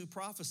those who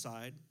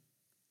prophesied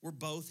were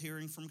both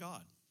hearing from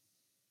God.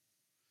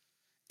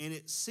 And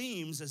it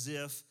seems as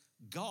if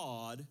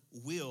God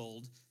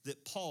willed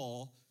that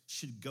Paul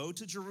should go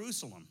to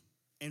Jerusalem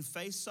and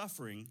face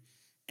suffering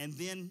and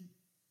then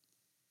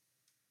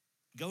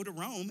go to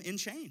Rome in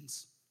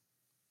chains.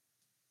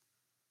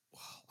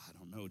 Well, I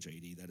don't know,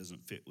 JD. That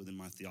doesn't fit within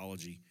my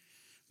theology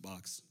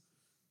box.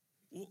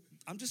 Well,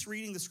 I'm just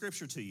reading the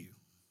scripture to you.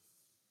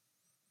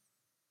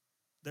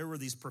 There were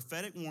these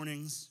prophetic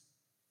warnings,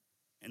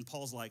 and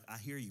Paul's like, I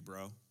hear you,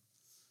 bro,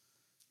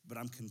 but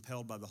I'm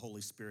compelled by the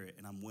Holy Spirit,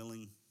 and I'm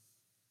willing.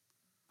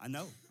 I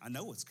know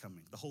what's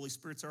coming. The Holy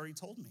Spirit's already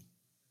told me.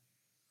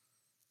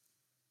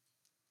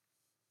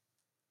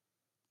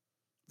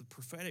 The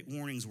prophetic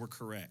warnings were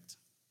correct.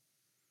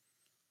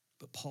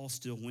 But Paul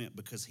still went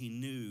because he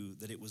knew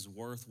that it was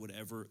worth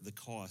whatever the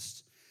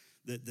cost,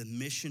 that the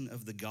mission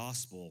of the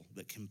gospel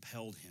that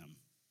compelled him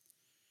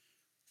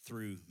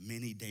through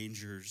many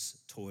dangers,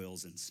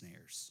 toils, and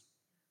snares.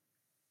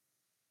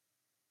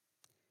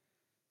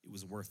 It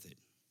was worth it.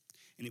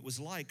 And it was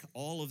like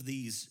all of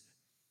these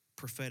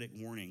prophetic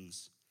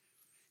warnings,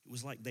 it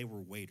was like they were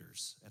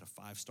waiters at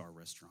a 5-star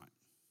restaurant.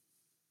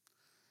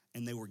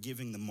 And they were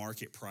giving the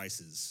market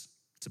prices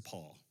to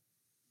Paul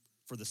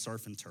for the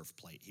surf and turf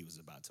plate he was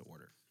about to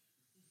order.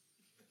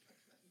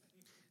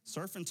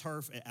 Surf and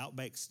turf at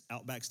Outback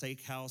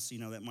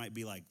Steakhouse, that might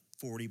be like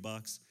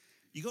 $40.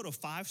 You go to a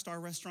 5-star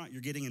restaurant,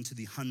 you're getting into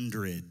the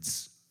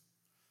hundreds.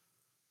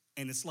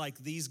 And it's like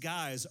these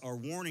guys are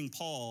warning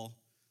Paul,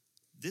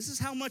 this is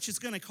how much it's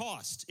gonna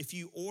cost if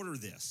you order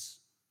this.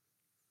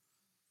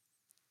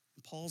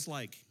 And Paul's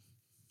like,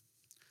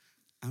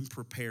 I'm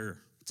prepared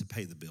to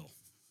pay the bill.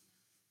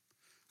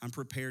 I'm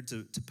prepared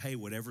to pay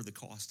whatever the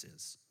cost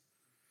is.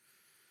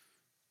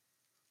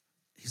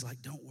 He's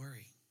like, don't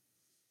worry.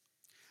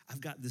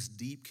 I've got this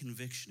deep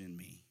conviction in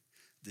me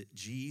that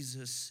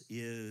Jesus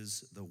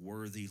is the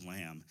worthy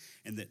lamb,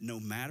 and that no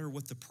matter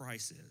what the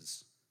price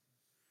is,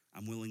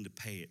 I'm willing to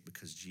pay it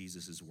because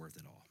Jesus is worth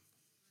it all.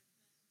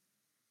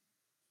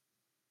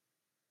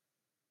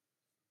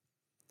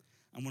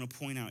 I want to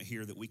point out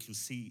here that we can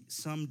see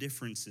some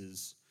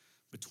differences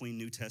between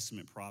New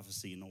Testament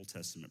prophecy and Old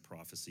Testament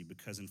prophecy,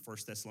 because in 1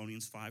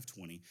 Thessalonians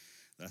 5:20,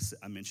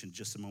 I mentioned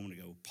just a moment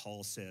ago,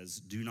 Paul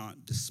says, do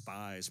not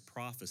despise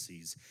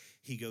prophecies.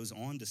 He goes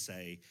on to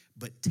say,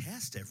 but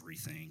test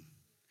everything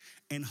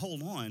and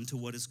hold on to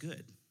what is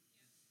good.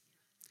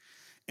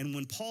 And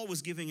when Paul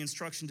was giving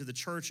instruction to the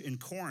church in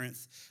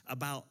Corinth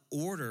about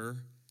order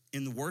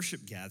in the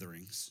worship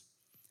gatherings,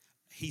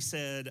 he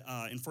said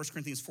in 1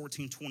 Corinthians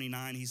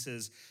 14:29, he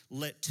says,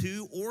 let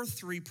 2 or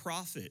 3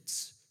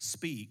 prophets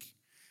speak,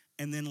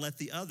 and then let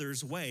the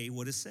others weigh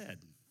what is said.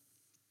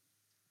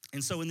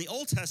 And so in the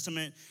Old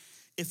Testament,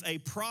 if a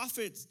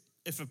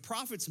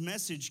prophet's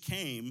message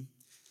came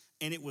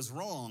and it was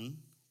wrong,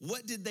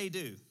 what did they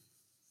do?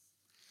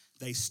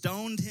 They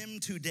stoned him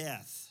to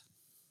death.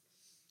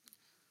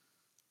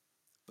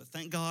 But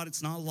thank God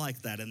it's not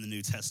like that in the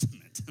New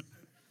Testament.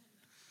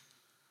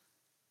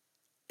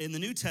 In the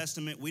New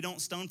Testament, we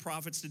don't stone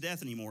prophets to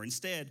death anymore.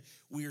 Instead,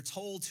 we are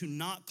told to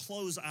not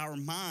close our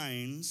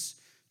minds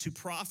to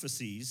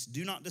prophecies.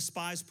 Do not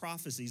despise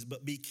prophecies,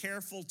 but be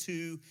careful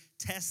to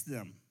test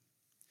them.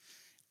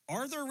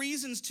 Are there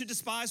reasons to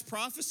despise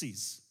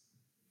prophecies?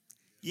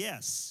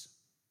 Yes.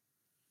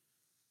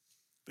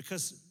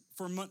 Because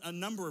for a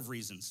number of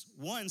reasons.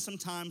 One,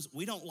 sometimes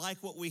we don't like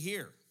what we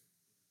hear.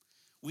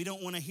 We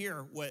don't want to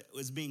hear what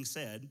is being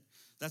said.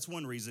 That's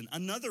one reason.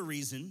 Another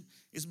reason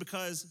is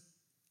because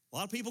a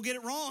lot of people get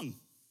it wrong.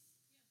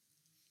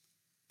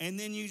 And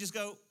then you just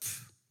go,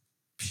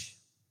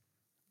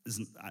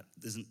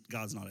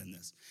 God's not in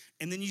this.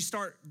 And then you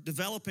start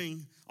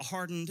developing a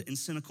hardened and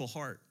cynical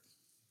heart.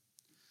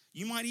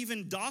 You might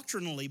even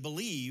doctrinally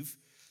believe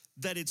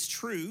that it's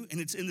true and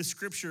it's in the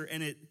scripture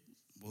and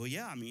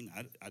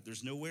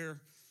there's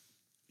nowhere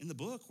in the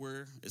book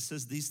where it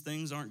says these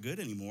things aren't good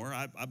anymore.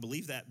 I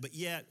believe that, but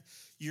yet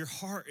your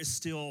heart is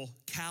still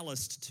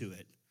calloused to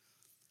it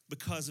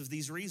because of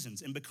these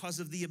reasons and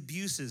because of the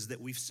abuses that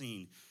we've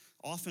seen.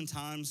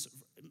 Oftentimes,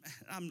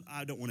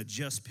 I don't want to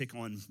just pick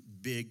on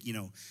big,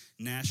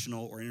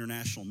 national or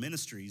international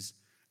ministries,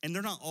 and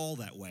they're not all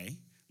that way.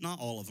 Not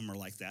all of them are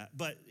like that,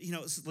 but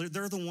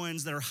they're the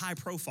ones that are high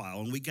profile,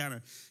 and we kind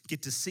of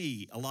get to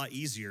see a lot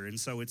easier, and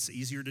so it's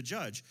easier to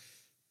judge.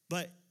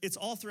 But it's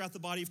all throughout the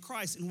body of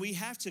Christ, and we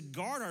have to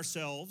guard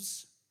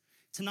ourselves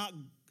to not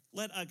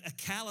let a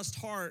calloused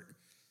heart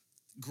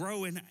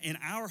grow in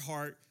our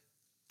heart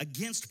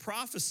against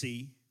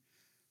prophecy,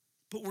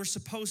 but we're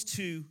supposed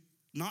to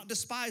not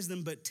despise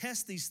them, but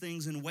test these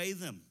things and weigh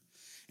them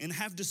and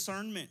have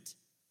discernment.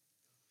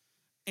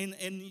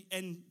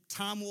 And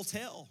time will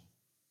tell.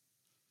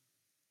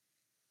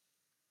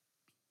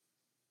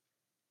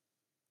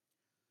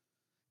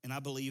 And I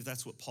believe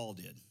that's what Paul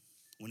did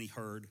when he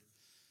heard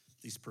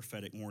these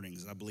prophetic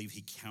warnings. I believe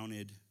he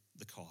counted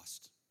the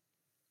cost.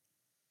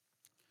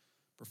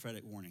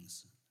 Prophetic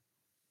warnings.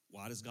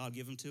 Why does God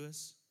give them to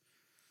us?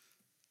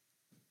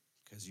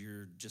 Because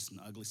you're just an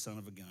ugly son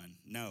of a gun.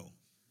 No,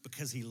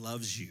 because he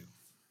loves you.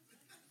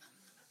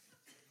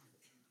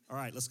 All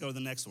right, let's go to the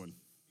next one.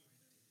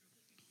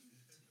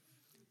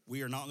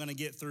 We are not going to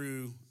get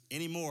through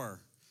any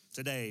more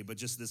today, but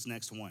just this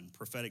next one,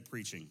 prophetic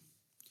preaching.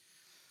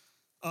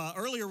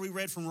 Earlier we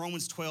read from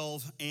Romans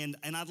 12, and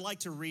I'd like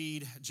to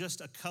read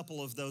just a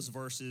couple of those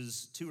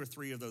verses, 2 or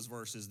 3 of those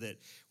verses that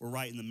were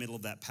right in the middle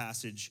of that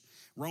passage.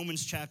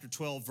 Romans chapter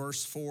 12,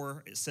 verse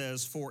 4, it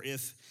says, For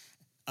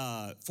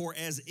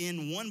as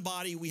in one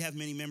body we have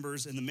many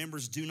members, and the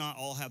members do not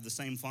all have the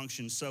same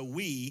function, so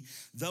we,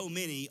 though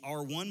many,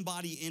 are one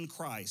body in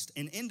Christ,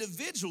 and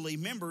individually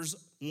members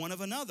one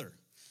of another.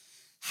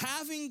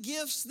 Having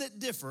gifts that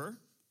differ,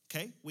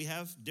 okay, we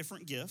have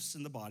different gifts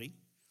in the body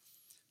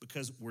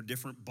because we're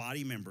different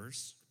body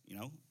members. You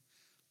know,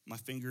 my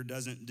finger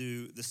doesn't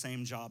do the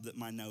same job that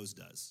my nose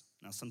does.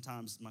 Now,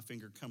 sometimes my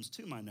finger comes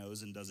to my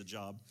nose and does a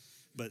job,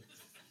 but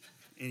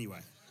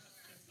anyway.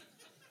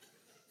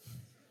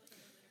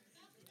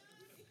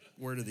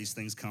 Where do these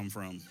things come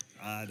from?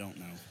 I don't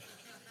know.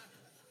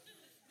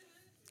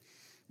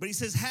 But he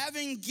says,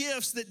 having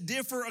gifts that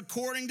differ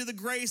according to the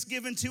grace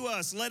given to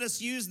us, let us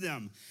use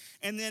them.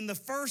 And then the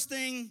first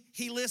thing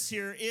he lists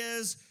here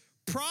is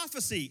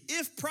prophecy.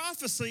 If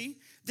prophecy,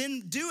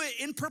 then do it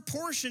in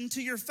proportion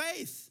to your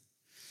faith.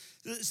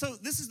 So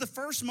this is the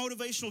first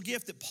motivational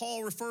gift that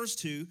Paul refers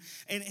to.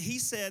 And he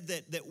said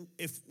that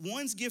if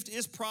one's gift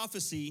is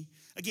prophecy,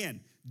 again,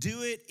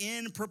 do it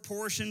in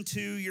proportion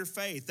to your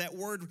faith. That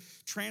word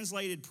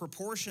translated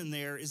proportion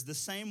there is the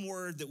same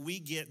word that we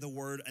get the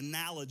word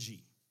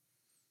analogy.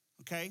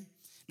 Okay?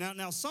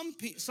 Now some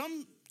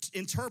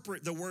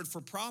interpret the word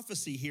for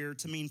prophecy here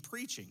to mean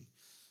preaching.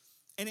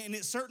 And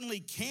it certainly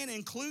can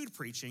include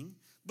preaching,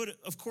 but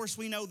of course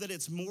we know that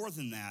it's more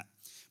than that.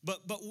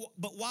 But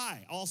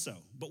why also?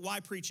 But why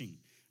preaching?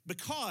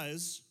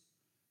 Because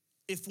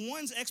if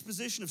one's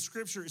exposition of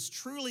Scripture is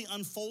truly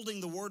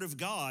unfolding the Word of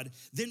God,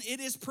 then it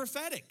is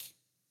prophetic.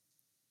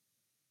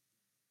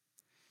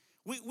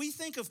 We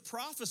think of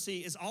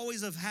prophecy as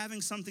always of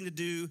having something to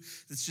do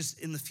that's just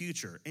in the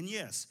future. And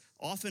yes,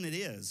 often it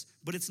is,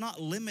 but it's not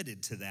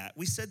limited to that.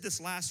 We said this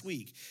last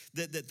week,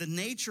 that the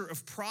nature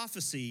of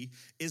prophecy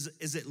is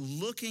it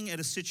looking at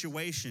a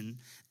situation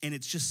and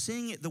it's just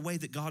seeing it the way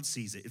that God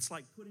sees it. It's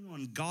like putting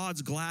on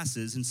God's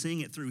glasses and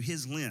seeing it through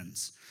his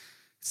lens,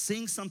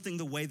 seeing something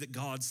the way that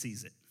God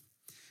sees it.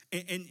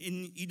 And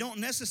you don't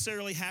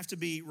necessarily have to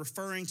be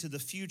referring to the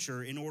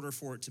future in order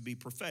for it to be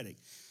prophetic.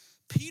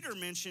 Peter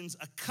mentions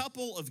a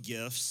couple of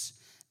gifts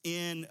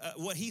in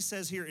what he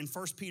says here in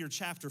 1 Peter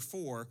chapter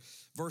 4,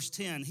 verse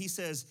 10. He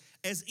says,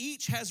 as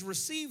each has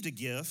received a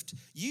gift,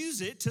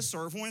 use it to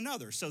serve one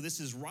another. So this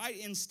is right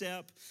in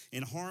step,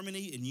 in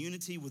harmony, in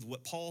unity with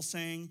what Paul's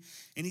saying.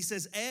 And he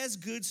says, as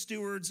good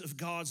stewards of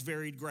God's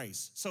varied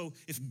grace. So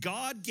if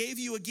God gave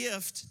you a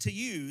gift to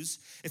use,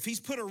 if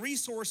he's put a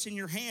resource in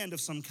your hand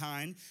of some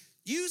kind,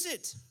 use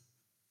it.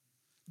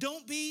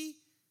 Don't be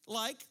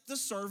like the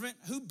servant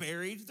who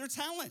buried their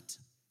talent.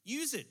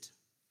 Use it.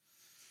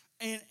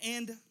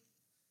 And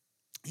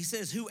he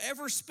says,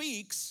 whoever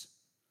speaks,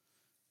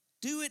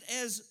 do it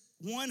as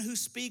one who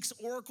speaks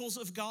oracles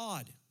of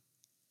God.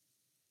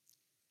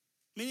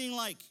 Meaning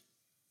like,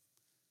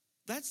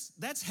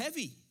 that's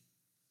heavy.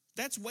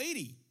 That's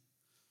weighty.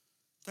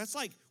 That's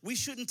like, we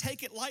shouldn't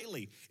take it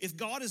lightly. If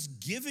God has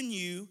given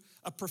you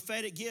a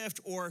prophetic gift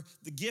or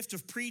the gift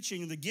of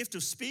preaching, the gift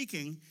of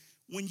speaking,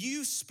 when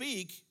you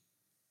speak,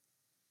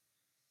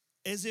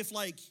 as if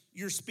like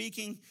you're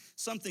speaking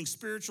something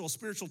spiritual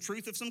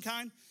truth of some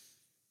kind,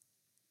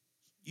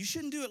 you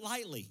shouldn't do it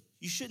lightly.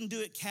 You shouldn't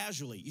do it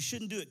casually. You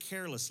shouldn't do it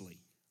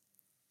carelessly.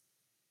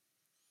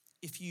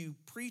 If you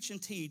preach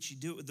and teach, you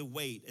do it with the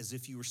weight as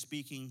if you were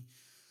speaking,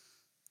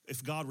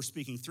 if God were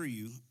speaking through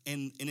you.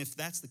 And if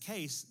that's the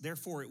case,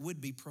 therefore it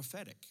would be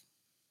prophetic.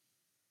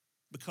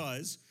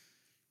 Because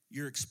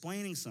you're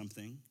explaining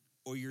something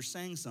or you're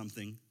saying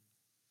something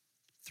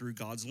through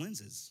God's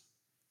lenses.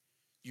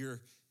 You're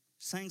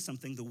saying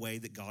something the way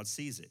that God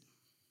sees it.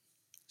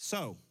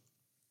 So,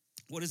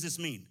 what does this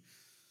mean?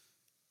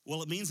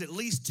 Well, it means at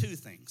least two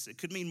things. It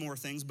could mean more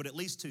things, but at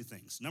least two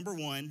things. Number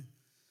one,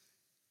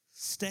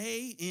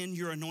 stay in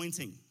your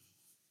anointing.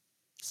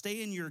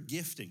 Stay in your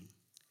gifting.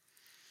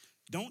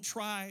 Don't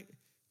try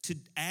to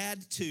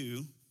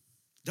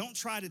don't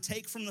try to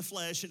take from the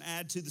flesh and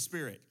add to the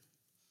Spirit.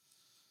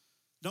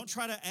 Don't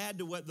try to add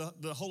to what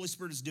the Holy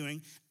Spirit is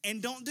doing,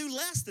 and don't do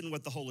less than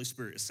what the Holy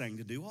Spirit is saying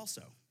to do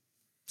also.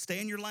 Stay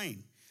in your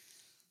lane.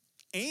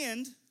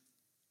 And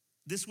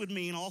this would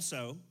mean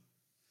also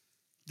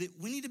that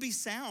we need to be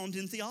sound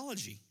in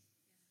theology.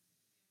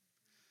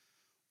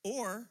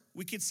 Or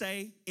we could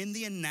say in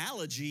the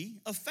analogy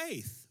of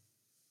faith.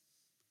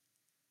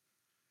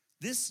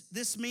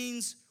 This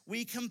means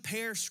we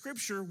compare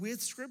Scripture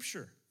with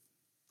Scripture.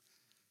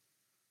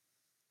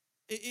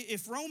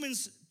 If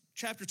Romans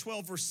chapter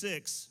 12, verse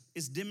 6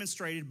 is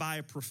demonstrated by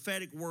a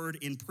prophetic word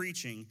in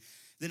preaching,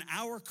 then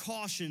our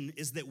caution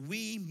is that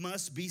we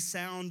must be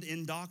sound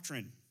in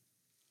doctrine.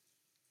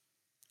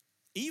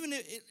 Even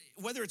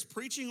whether it's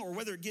preaching or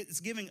whether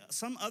it's giving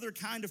some other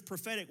kind of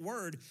prophetic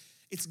word,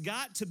 it's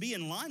got to be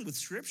in line with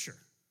Scripture.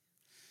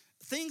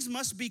 things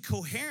must be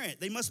coherent.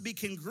 They must be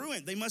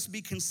congruent. They must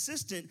be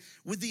consistent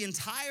with the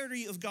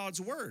entirety of God's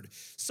word.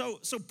 So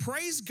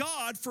praise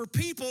God for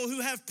people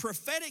who have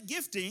prophetic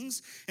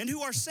giftings and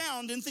who are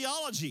sound in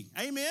theology.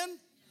 Amen?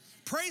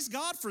 Praise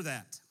God for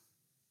that.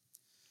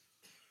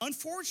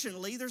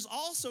 Unfortunately, there's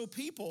also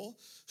people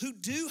who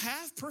do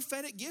have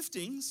prophetic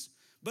giftings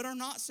but are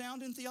not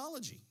sound in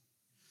theology.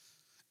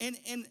 And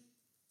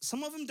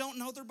some of them don't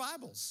know their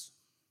Bibles.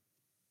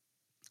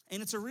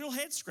 And it's a real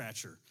head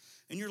scratcher.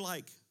 And you're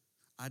like,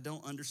 I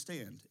don't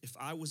understand. If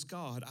I was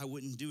God, I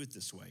wouldn't do it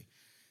this way.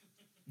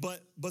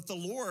 But the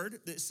Lord,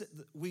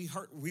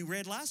 we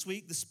read last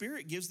week, the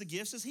Spirit gives the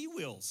gifts as He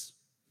wills.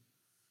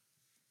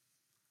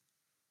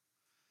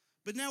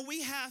 But now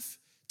we have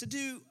to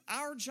do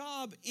our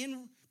job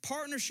in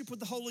partnership with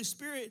the Holy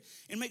Spirit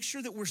and make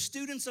sure that we're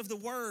students of the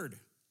Word.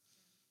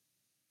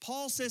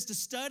 Paul says to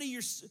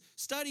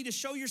study to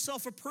show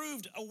yourself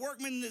approved, a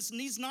workman that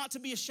needs not to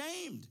be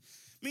ashamed.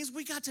 It means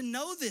we got to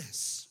know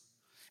this.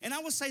 And I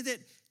would say that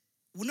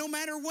no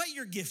matter what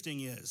your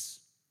gifting is,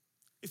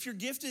 if your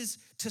gift is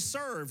to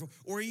serve,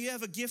 or you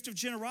have a gift of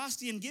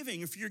generosity and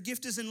giving, if your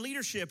gift is in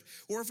leadership,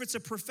 or if it's a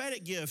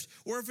prophetic gift,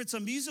 or if it's a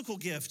musical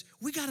gift,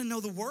 we got to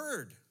know the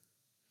Word.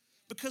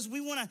 Because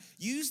we want to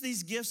use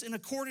these gifts in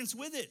accordance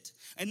with it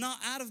and not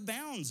out of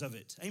bounds of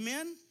it.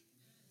 Amen?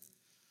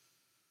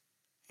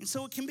 And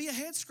so it can be a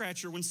head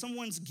scratcher when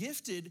someone's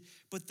gifted,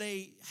 but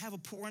they have a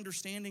poor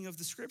understanding of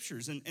the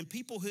scriptures. And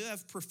people who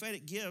have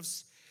prophetic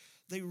gifts,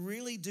 they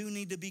really do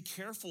need to be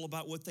careful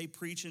about what they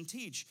preach and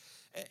teach.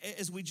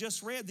 As we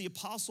just read, the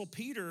Apostle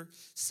Peter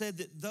said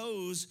that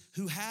those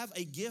who have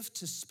a gift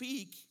to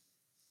speak,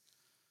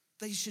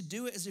 they should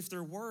do it as if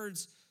their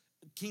words,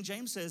 King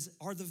James says,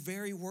 are the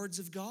very words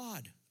of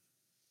God.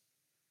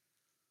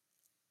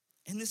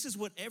 And this is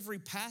what every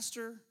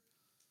pastor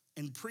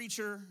and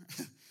preacher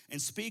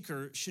and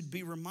speaker should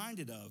be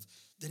reminded of,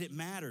 that it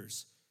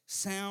matters.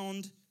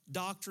 Sound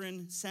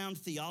doctrine, sound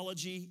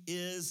theology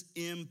is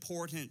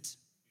important.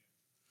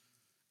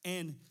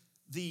 And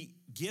the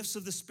gifts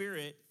of the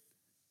Spirit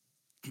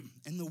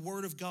and the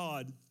Word of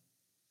God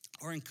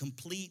are in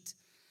complete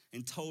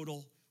and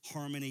total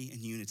harmony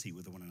and unity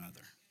with one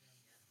another.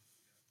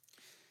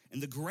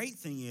 And the great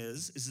thing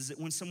is that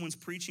when someone's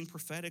preaching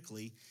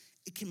prophetically,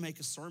 it can make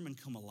a sermon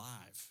come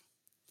alive.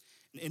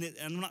 And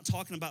I'm not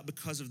talking about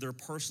because of their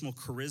personal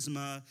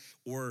charisma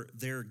or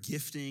their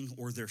gifting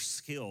or their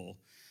skill.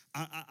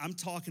 I'm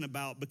talking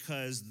about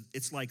because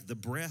it's like the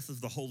breath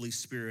of the Holy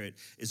Spirit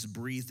is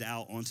breathed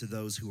out onto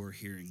those who are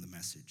hearing the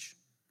message.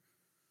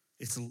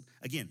 It's,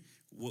 again,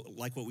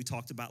 like what we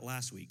talked about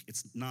last week.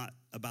 It's not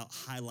about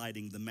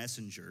highlighting the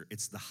messenger.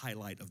 It's the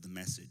highlight of the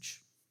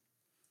message.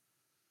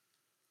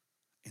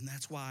 And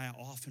that's why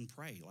I often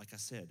pray, like I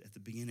said at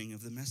the beginning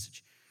of the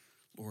message,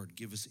 Lord,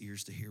 give us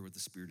ears to hear what the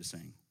Spirit is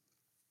saying.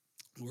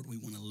 Lord, we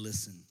want to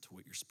listen to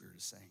what your Spirit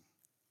is saying.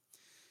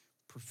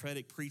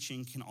 Prophetic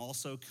preaching can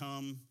also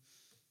come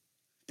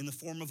in the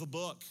form of a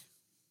book.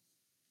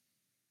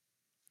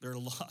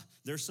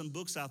 There's some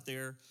books out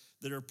there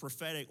that are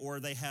prophetic, or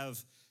they have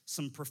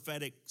some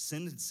prophetic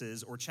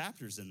sentences or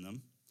chapters in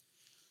them.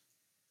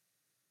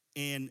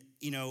 And,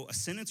 a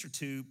sentence or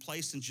two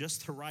placed in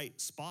just the right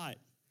spot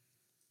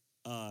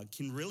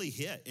can really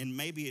hit. And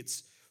maybe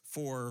it's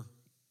for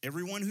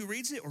everyone who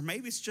reads it, or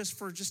maybe it's just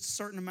for just a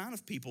certain amount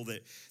of people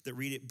that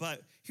read it.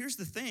 But here's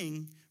the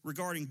thing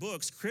regarding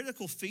books.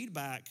 Critical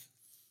feedback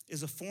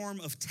is a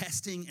form of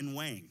testing and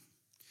weighing.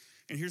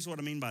 And here's what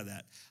I mean by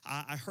that.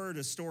 I heard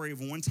a story of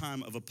one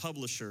time of a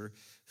publisher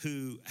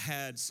who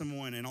had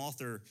an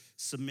author,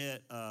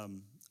 submit a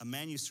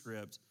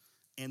manuscript,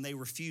 and they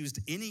refused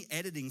any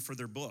editing for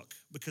their book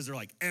because they're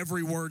like,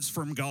 every word's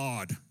from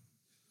God.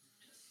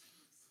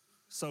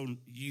 So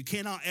you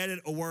cannot edit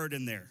a word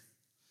in there.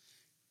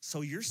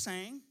 So you're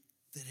saying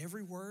that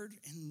every word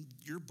in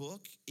your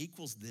book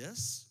equals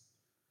this?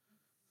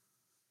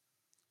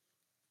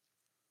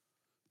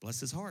 Bless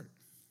his heart.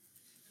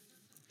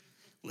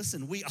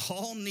 Listen, we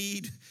all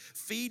need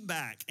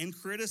feedback and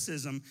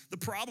criticism. The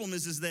problem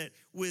is that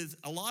with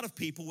a lot of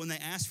people, when they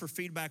ask for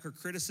feedback or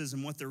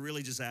criticism, what they're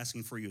really just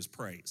asking for you is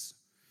praise.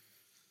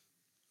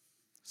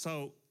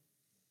 So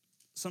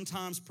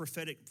sometimes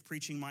prophetic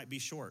preaching might be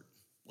short.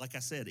 Like I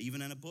said,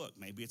 even in a book,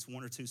 maybe it's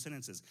one or two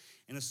sentences.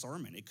 In a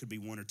sermon, it could be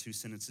one or two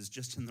sentences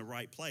just in the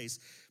right place,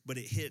 but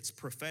it hits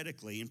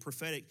prophetically. And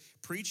prophetic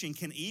preaching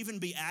can even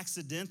be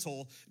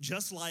accidental,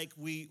 just like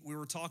we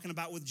were talking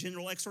about with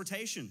general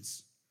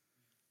exhortations.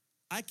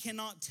 I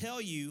cannot tell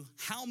you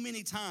how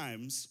many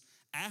times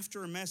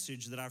after a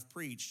message that I've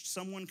preached,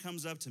 someone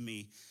comes up to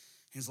me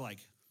and is like,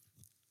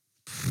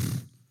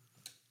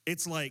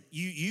 it's like,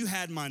 you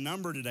had my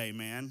number today,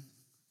 man.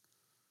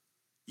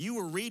 You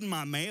were reading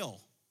my mail.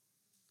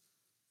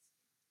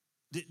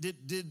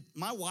 Did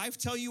my wife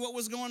tell you what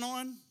was going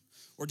on?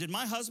 Or did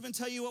my husband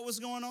tell you what was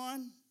going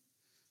on?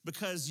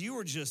 Because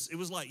it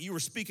was like you were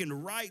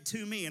speaking right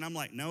to me. And I'm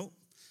like, no,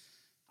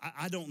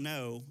 I don't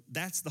know.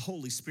 That's the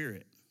Holy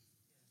Spirit.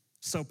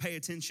 So pay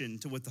attention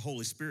to what the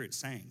Holy Spirit's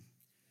saying.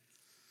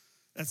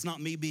 That's not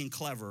me being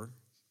clever.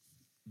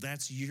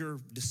 you're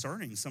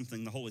discerning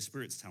something the Holy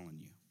Spirit's telling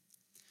you.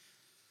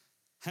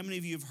 How many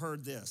of you have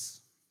heard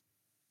this?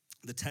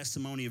 The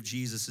testimony of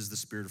Jesus is the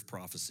spirit of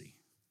prophecy.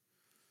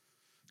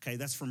 Okay,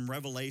 that's from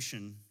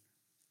Revelation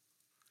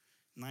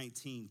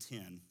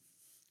 19:10.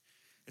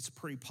 It's a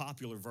pretty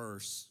popular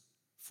verse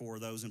for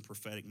those in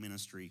prophetic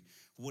ministry.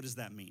 What does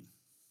that mean?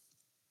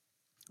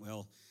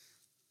 Well,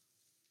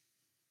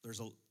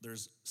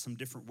 there's some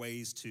different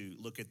ways to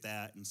look at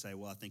that and say,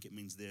 well, I think it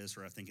means this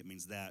or I think it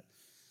means that.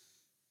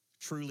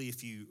 Truly,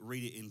 if you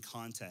read it in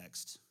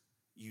context,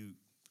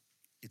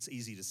 it's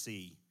easy to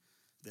see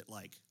that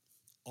like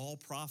all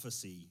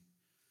prophecy,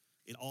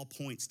 it all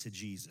points to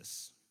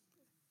Jesus.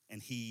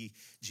 And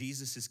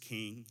Jesus is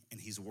king and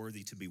he's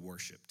worthy to be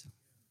worshiped.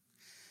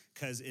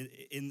 Because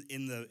in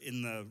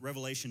the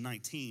Revelation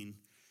 19,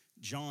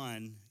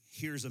 John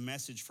hears a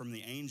message from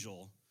the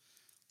angel,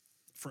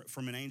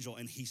 from an angel,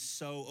 and he's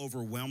so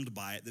overwhelmed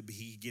by it that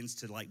he begins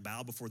to like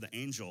bow before the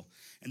angel.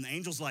 And the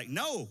angel's like,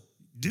 no,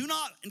 do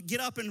not get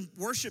up and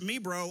worship me,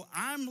 bro.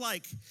 I'm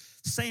like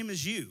same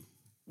as you.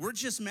 We're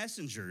just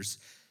messengers.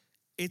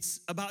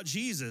 It's about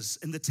Jesus,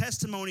 and the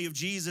testimony of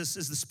Jesus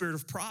is the spirit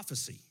of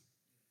prophecy.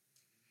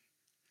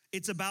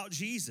 It's about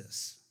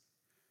Jesus.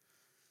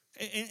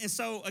 And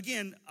so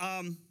again,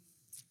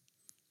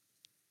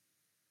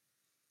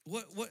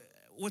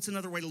 what's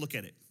another way to look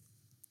at it?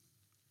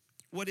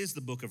 What is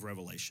the book of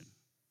Revelation?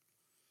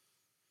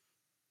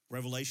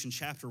 Revelation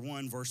chapter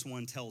 1, verse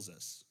 1 tells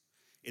us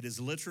it is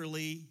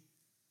literally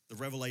the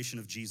revelation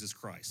of Jesus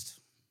Christ.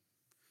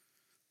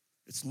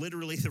 It's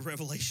literally the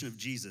revelation of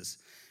Jesus.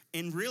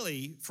 And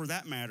really, for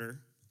that matter,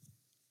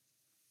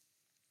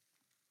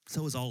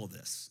 so is all of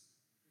this.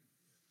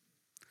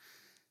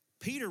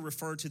 Peter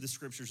referred to the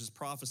scriptures as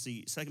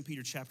prophecy. 2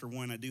 Peter chapter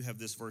 1, I do have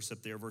this verse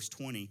up there, verse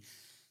 20.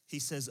 He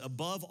says,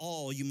 above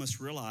all, you must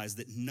realize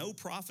that no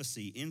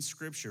prophecy in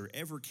Scripture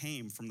ever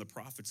came from the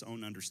prophet's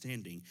own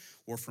understanding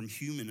or from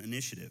human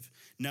initiative.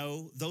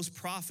 No, those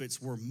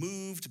prophets were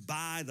moved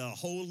by the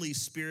Holy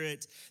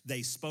Spirit.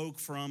 They spoke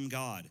from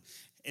God.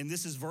 And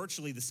this is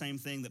virtually the same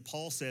thing that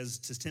Paul says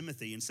to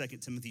Timothy in 2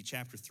 Timothy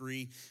chapter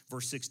 3,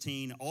 verse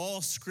 16. All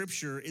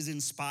Scripture is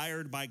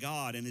inspired by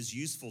God and is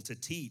useful to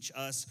teach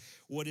us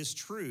what is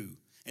true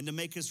and to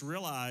make us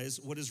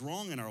realize what is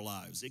wrong in our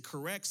lives. It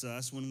corrects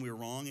us when we're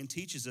wrong and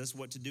teaches us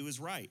what to do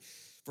is right.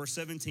 Verse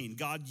 17,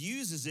 God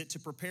uses it to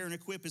prepare and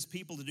equip his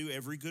people to do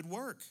every good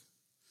work.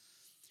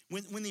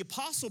 When the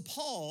Apostle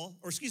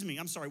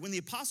when the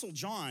Apostle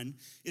John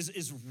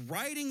is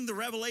writing the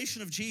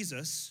revelation of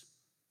Jesus,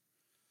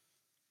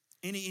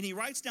 and he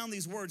writes down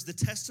these words, the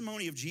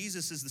testimony of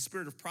Jesus is the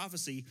spirit of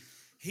prophecy,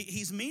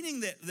 he's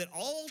meaning that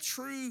all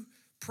true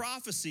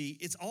prophecy,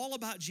 it's all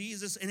about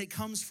Jesus and it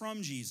comes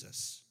from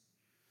Jesus.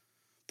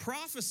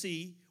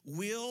 Prophecy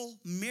will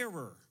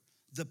mirror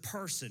the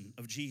person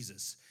of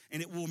Jesus,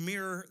 and it will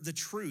mirror the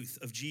truth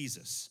of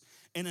Jesus.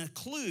 And a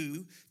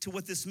clue to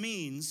what this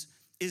means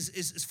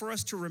is for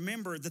us to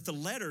remember that the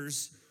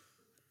letters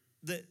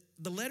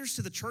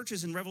to the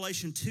churches in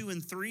Revelation 2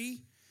 and 3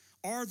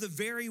 are the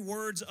very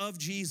words of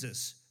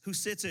Jesus, who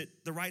sits at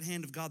the right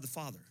hand of God the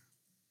Father.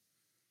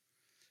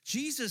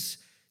 Jesus,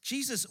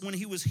 when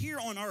he was here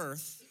on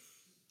earth,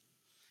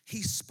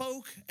 he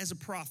spoke as a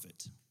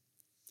prophet.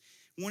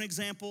 One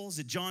example is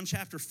at John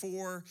chapter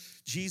 4,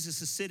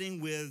 Jesus is sitting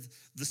with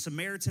the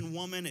Samaritan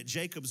woman at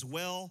Jacob's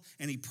well,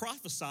 and he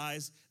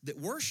prophesies that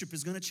worship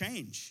is going to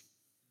change.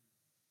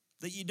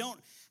 That you don't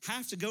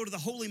have to go to the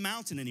holy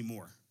mountain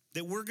anymore.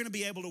 That we're going to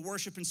be able to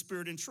worship in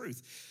spirit and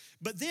truth.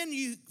 But then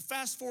you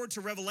fast forward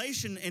to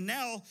Revelation, and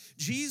now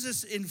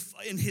Jesus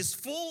in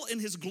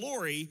his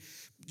glory,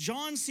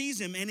 John sees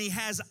him, and he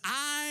has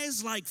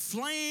eyes like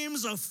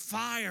flames of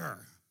fire.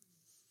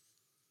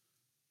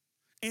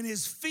 And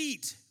his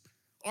feet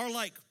are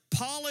like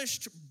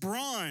polished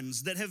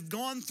bronze that have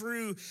gone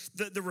through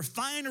the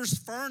refiner's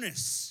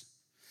furnace.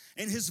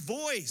 And his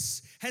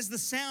voice has the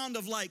sound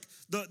of like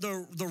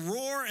the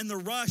roar and the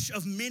rush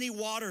of many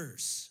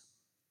waters.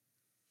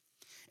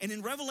 And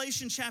in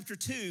Revelation chapter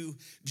 2,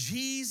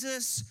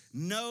 Jesus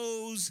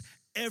knows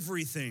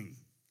everything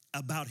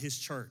about his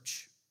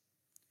church.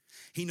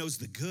 He knows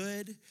the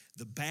good,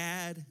 the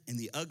bad, and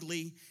the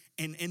ugly.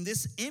 And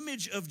this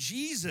image of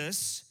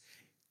Jesus,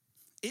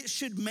 it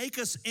should make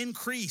us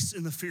increase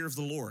in the fear of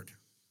the Lord.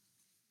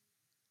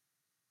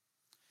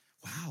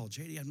 Wow,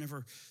 JD, I've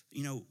never,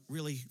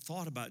 really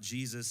thought about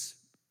Jesus,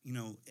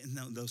 in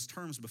those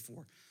terms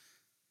before.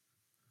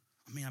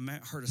 I mean, I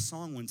heard a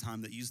song one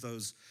time that used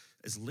those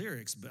as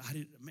lyrics, but I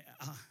didn't.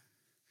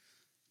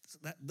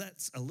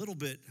 That's a little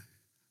bit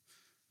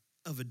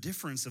of a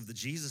difference of the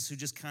Jesus who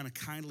just kind of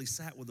kindly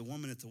sat with the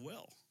woman at the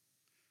well.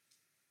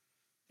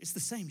 It's the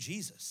same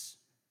Jesus.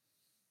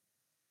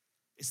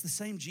 It's the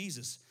same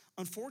Jesus.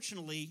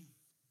 Unfortunately,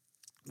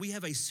 we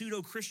have a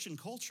pseudo-Christian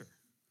culture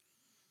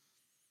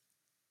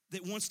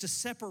that wants to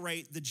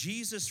separate the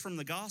Jesus from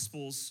the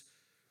Gospels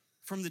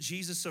from the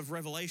Jesus of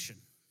Revelation.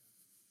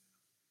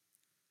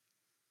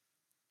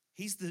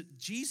 He's the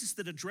Jesus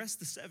that addressed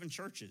the 7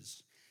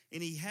 churches,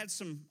 and he had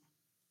some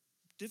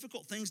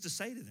difficult things to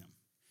say to them.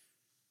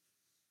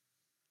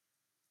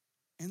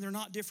 And they're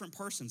not different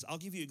persons. I'll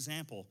give you an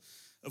example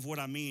of what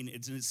I mean.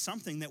 It's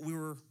something that we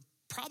were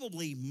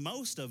probably,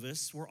 most of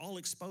us were all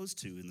exposed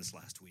to in this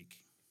last week.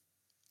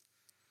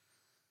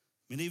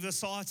 Many of us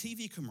saw a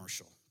TV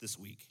commercial this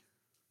week.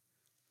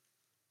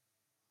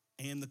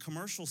 And the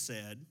commercial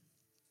said,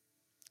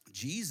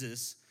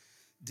 Jesus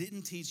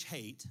didn't teach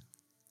hate,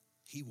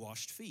 he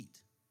washed feet.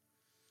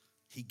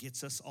 He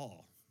gets us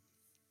all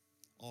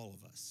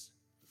of us.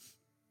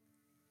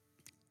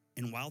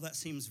 And while that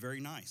seems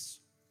very nice,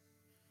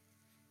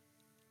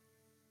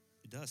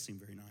 it does seem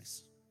very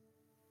nice,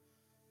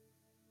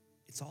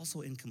 it's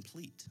also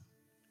incomplete.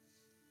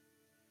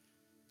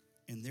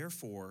 And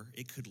therefore,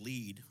 it could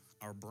lead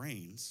our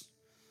brains,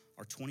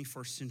 our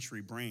 21st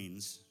century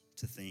brains,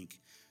 to think,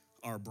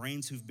 our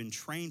brains who've been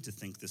trained to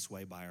think this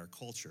way by our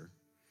culture,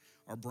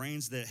 our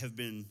brains that have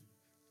been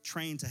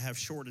trained to have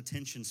short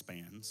attention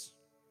spans,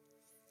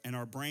 and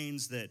our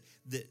brains that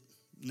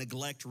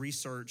neglect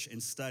research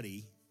and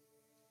study,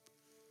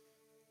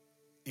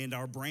 and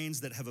our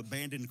brains that have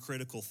abandoned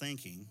critical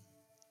thinking,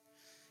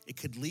 it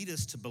could lead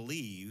us to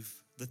believe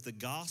that the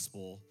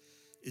gospel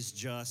is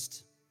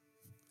just,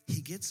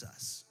 he gets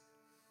us,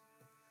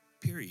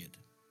 period.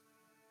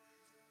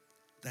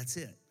 That's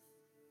it.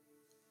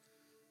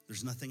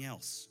 There's nothing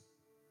else.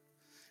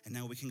 And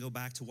now we can go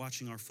back to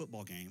watching our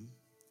football game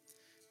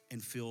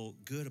and feel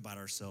good about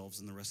ourselves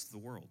and the rest of the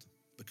world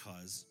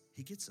because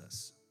he gets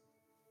us.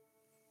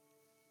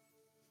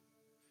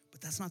 But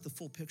that's not the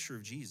full picture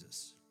of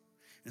Jesus.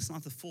 It's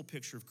not the full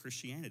picture of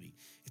Christianity.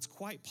 It's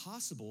quite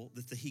possible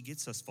that the he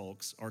gets us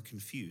folks are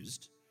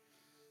confused.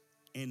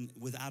 And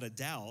without a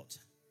doubt,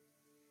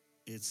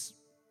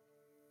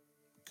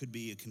 could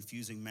be a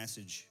confusing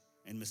message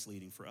and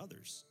misleading for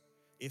others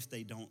if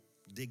they don't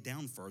dig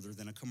down further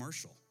than a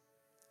commercial.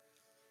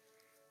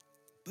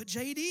 But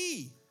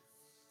JD,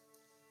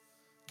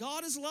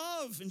 God is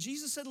love, and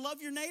Jesus said,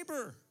 love your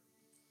neighbor,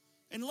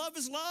 and love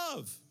is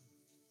love.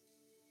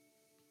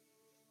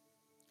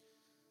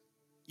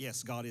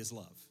 Yes, God is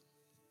love,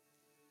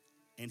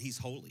 and he's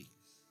holy.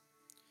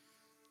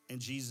 And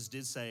Jesus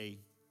did say,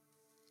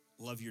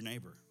 love your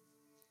neighbor.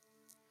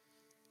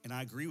 And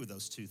I agree with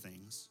those two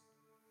things.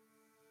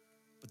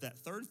 But that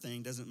third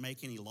thing doesn't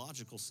make any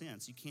logical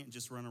sense. You can't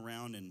just run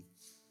around and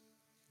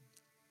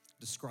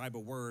describe a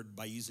word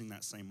by using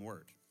that same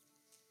word.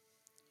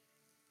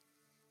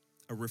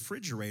 A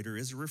refrigerator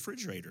is a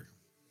refrigerator.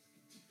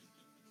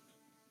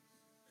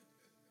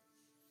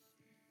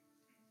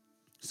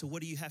 So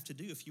what do you have to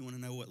do if you want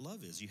to know what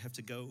love is? You have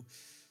to go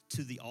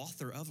to the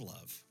author of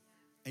love,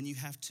 and you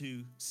have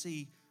to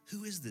see,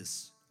 who is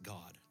this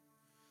God?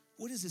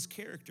 What is his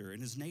character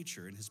and his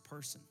nature and his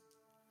person?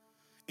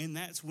 And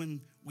that's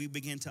when we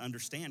begin to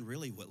understand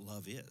really what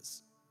love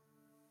is.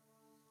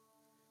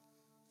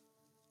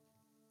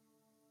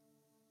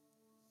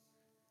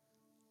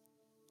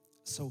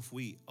 So if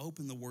we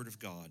open the Word of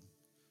God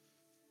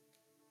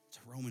to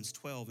Romans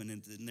 12,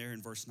 and there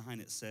in verse 9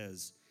 it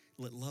says,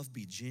 let love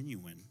be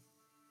genuine.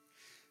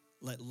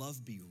 Let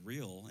love be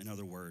real, in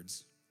other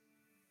words.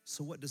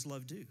 So what does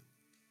love do?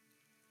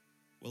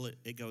 Well,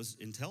 it goes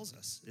and tells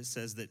us. It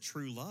says that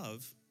true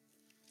love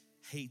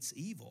hates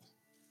evil.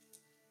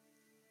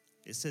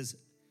 It says,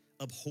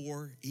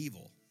 abhor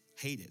evil,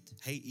 hate it,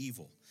 hate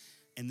evil.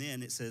 And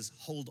then it says,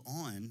 hold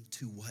on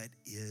to what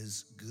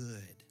is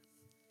good.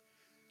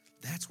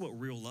 That's what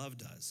real love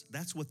does.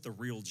 That's what the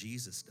real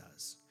Jesus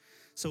does.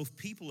 So if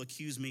people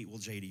accuse me, well,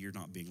 JD, you're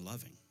not being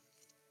loving,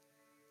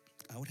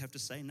 I would have to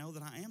say, no,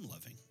 that I am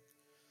loving.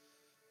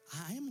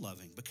 I am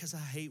loving because I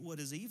hate what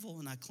is evil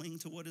and I cling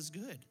to what is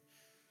good.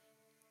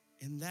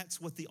 And that's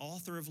what the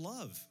author of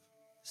love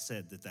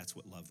said, that's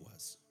what love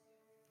was.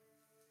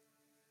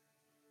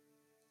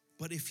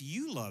 But if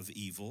you love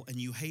evil and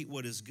you hate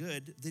what is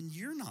good, then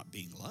you're not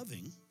being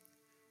loving,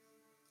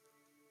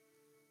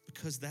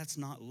 because that's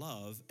not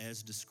love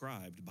as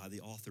described by the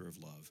author of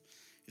love.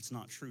 It's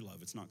not true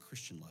love. It's not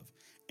Christian love.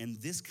 And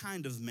this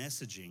kind of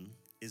messaging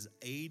is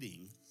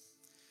aiding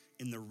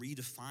in the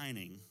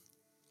redefining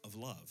of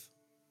love.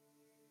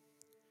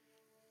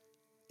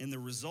 And the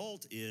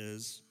result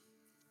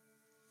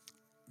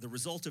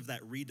of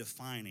that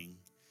redefining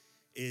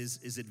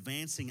is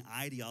advancing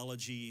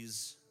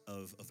ideologies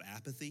of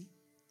apathy,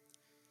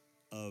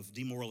 of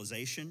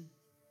demoralization,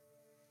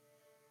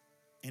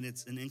 and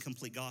it's an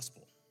incomplete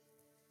gospel.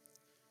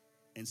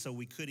 And so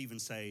we could even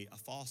say a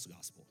false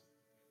gospel.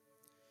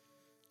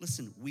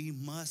 Listen, we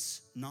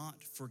must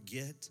not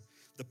forget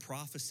the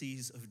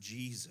prophecies of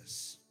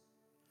Jesus.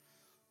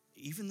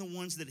 Even the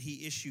ones that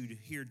he issued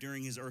here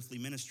during his earthly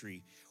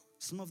ministry,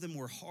 some of them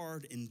were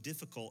hard and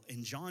difficult.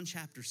 And John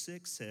chapter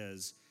 6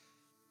 says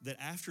that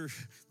after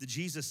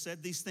Jesus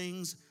said these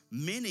things,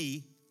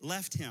 many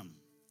left him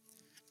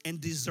and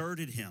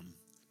deserted him.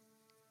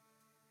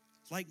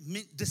 Like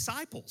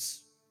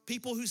disciples,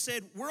 people who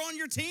said, we're on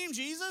your team,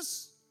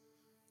 Jesus.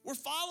 We're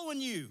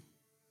following you.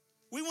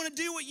 We want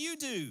to do what you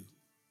do.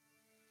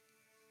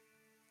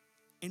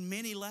 And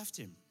many left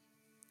him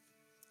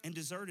and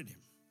deserted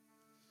him.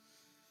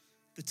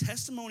 The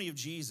testimony of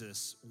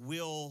Jesus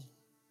will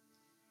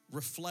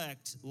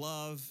reflect the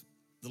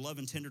love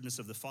and tenderness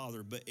of the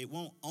Father, but it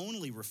won't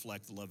only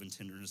reflect the love and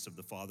tenderness of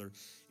the Father,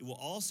 it will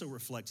also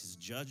reflect his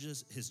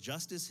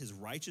justice, his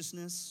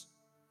righteousness,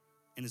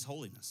 and his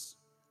holiness.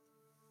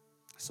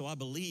 So I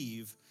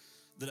believe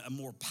that a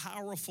more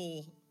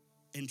powerful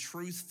and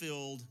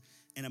truth-filled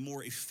and a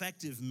more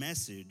effective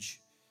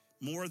message,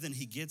 more than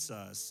he gets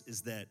us,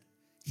 is that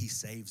he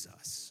saves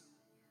us.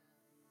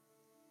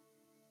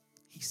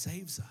 He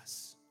saves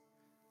us.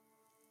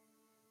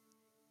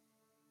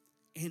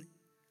 And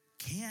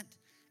can't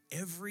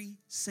every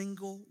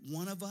single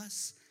one of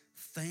us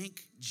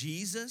thank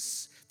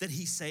Jesus that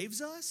he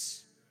saves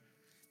us?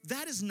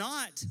 That is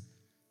not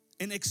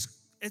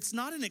it's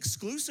not an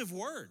exclusive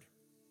word.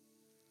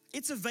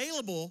 It's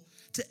available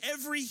to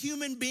every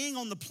human being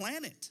on the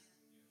planet.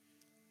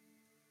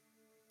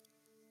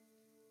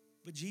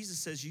 But Jesus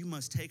says you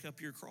must take up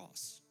your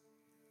cross.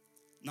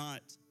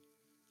 Not,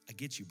 I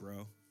get you,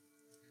 bro.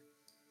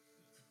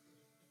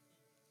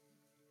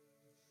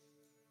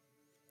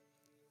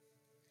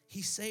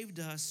 He saved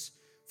us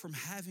from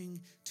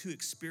having to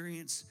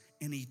experience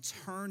an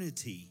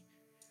eternity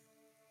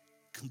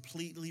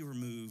completely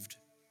removed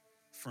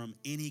from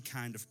any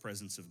kind of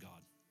presence of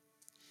God.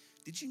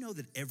 Did you know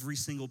that every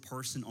single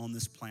person on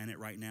this planet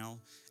right now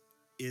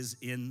is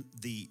in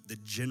the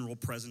general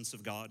presence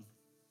of God?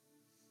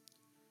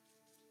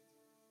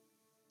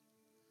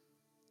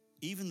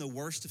 Even the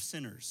worst of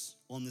sinners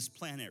on this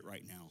planet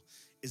right now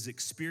is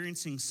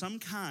experiencing some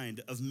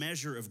kind of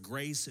measure of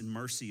grace and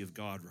mercy of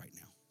God right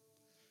now.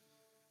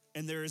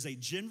 And there is a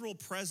general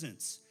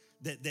presence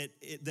that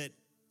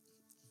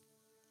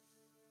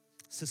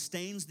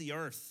sustains the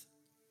earth,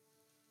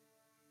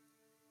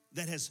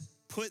 that has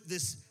put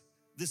this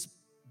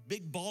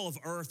big ball of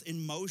earth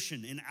in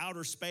motion in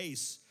outer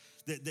space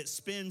that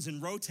spins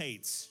and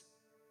rotates.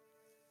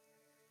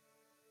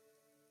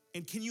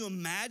 And can you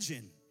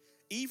imagine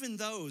even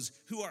those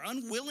who are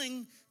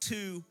unwilling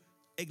to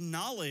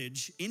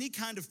acknowledge any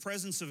kind of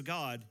presence of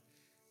God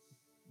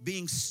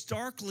being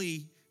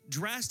starkly,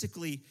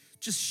 drastically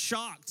just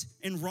shocked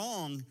and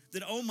wrong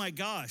that, oh my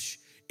gosh,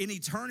 in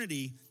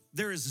eternity,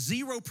 there is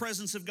zero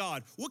presence of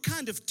God. What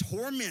kind of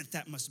torment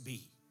that must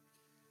be.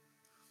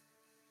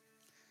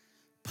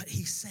 But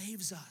he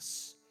saves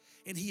us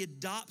and he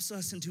adopts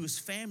us into his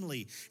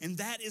family. And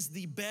that is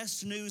the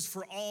best news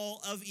for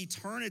all of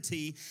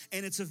eternity.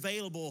 And it's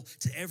available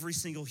to every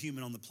single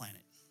human on the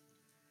planet.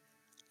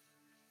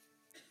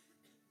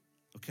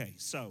 Okay,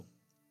 so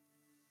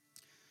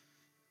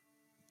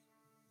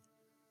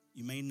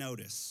you may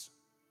notice,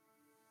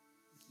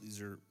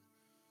 these are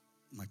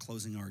my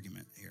closing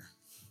argument here,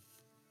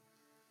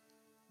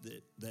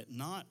 that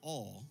not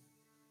all,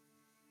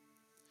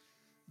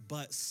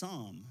 but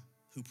some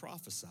who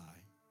prophesy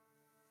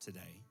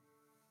today,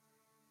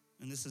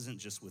 and this isn't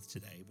just with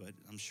today, but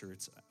I'm sure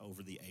it's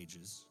over the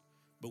ages,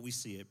 but we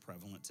see it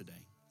prevalent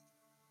today.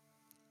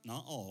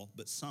 Not all,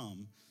 but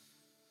some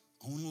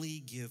only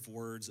give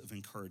words of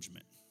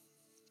encouragement.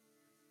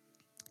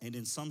 And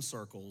in some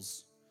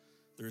circles,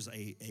 there's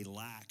a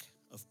lack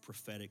of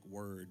prophetic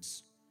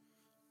words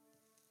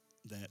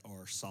that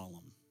are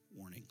solemn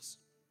warnings.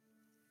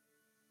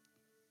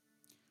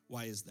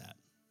 Why is that?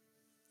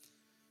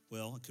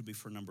 Well, it could be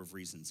for a number of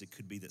reasons. It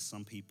could be that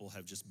some people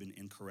have just been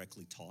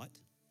incorrectly taught.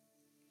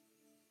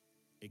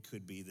 It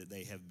could be that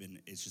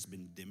it's just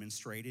been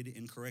demonstrated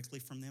incorrectly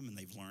from them and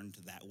they've learned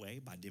that way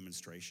by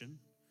demonstration.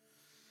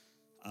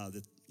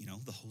 That,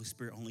 the Holy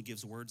Spirit only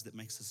gives words that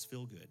makes us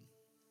feel good.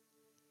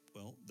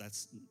 Well,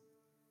 that's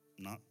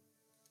not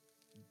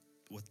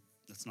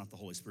the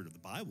Holy Spirit of the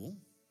Bible.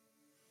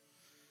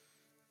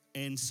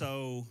 And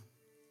so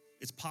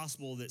it's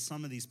possible that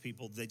some of these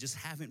people, they just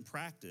haven't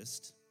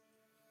practiced,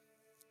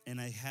 and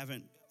they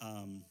haven't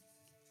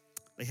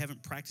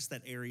practiced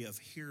that area of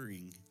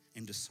hearing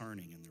and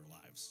discerning in their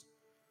lives.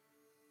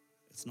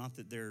 It's not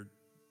that they're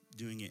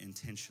doing it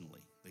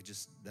intentionally.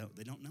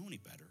 They don't know any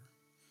better.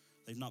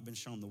 They've not been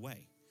shown the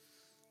way.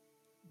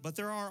 But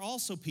there are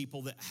also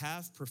people that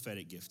have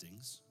prophetic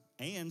giftings,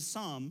 and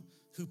some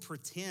who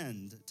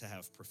pretend to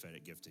have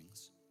prophetic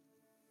giftings.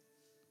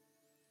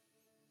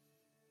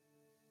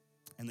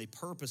 And they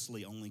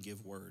purposely only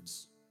give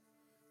words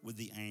with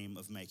the aim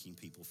of making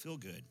people feel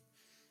good.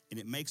 And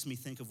it makes me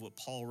think of what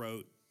Paul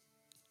wrote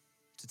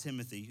to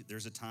Timothy.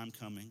 There's a time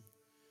coming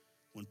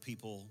when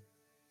people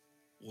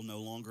will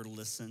no longer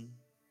listen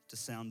to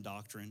sound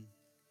doctrine,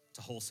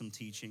 to wholesome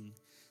teaching.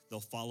 They'll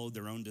follow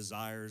their own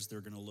desires.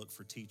 They're going to look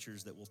for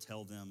teachers that will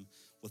tell them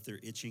what their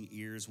itching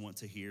ears want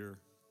to hear.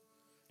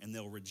 And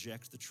they'll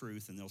reject the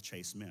truth and they'll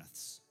chase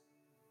myths.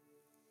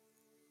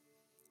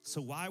 So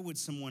why would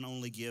someone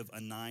only give a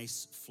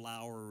nice,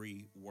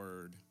 flowery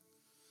word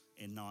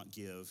and not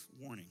give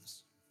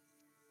warnings?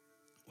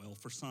 Well,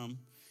 for some,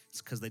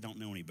 it's because they don't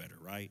know any better,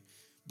 right?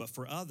 But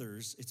for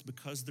others, it's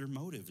because their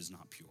motive is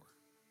not pure.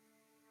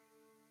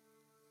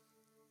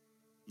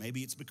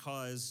 Maybe it's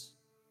because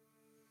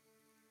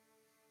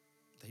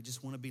they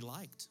just want to be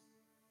liked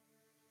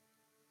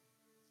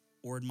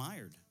or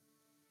admired.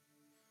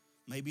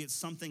 Maybe it's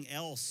something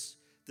else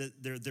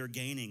that they're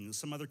gaining,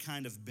 some other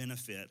kind of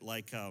benefit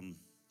like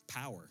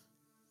power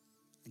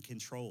and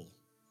control,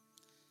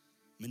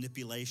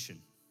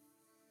 manipulation,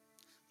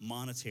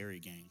 monetary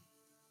gain,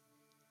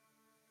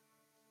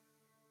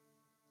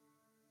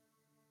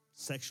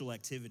 sexual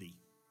activity.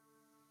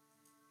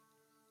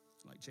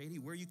 Like,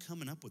 JD, where are you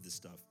coming up with this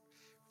stuff?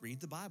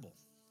 Read the Bible.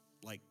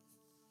 Like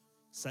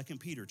 2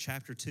 Peter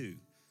chapter 2.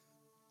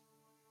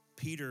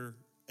 Peter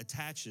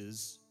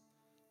attaches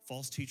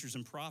false teachers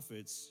and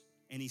prophets,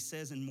 and he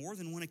says in more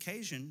than one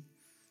occasion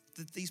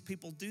that these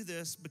people do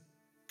this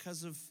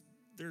because of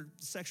their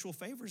sexual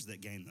favors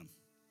that gain them.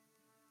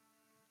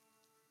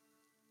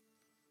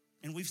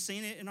 And we've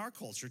seen it in our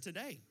culture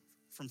today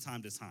from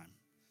time to time,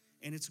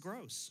 and it's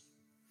gross.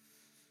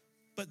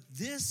 But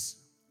this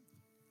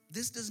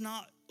does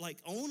not, like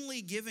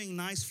only giving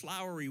nice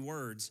flowery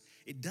words,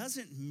 it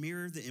doesn't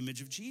mirror the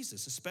image of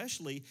Jesus,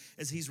 especially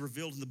as he's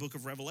revealed in the book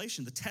of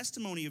Revelation. The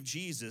testimony of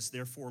Jesus,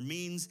 therefore,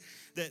 means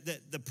that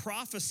the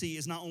prophecy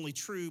is not only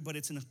true, but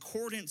it's in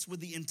accordance with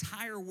the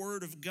entire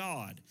word of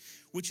God,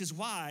 which is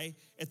why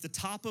at the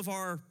top of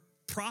our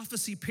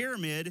prophecy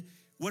pyramid,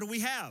 what do we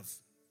have?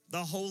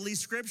 The Holy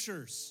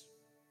Scriptures.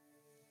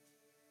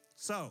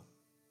 So,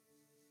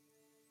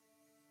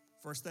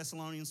 1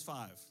 Thessalonians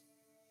 5.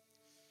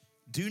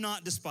 Do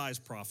not despise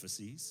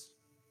prophecies,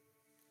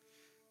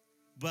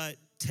 but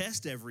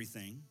test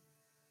everything.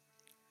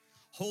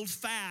 Hold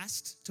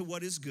fast to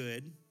what is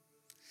good.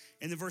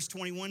 And then verse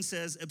 21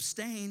 says,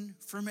 abstain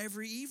from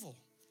every evil.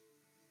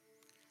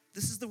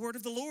 This is the word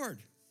of the Lord.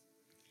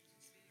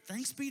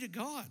 Thanks be to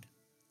God.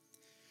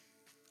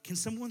 Can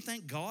someone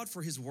thank God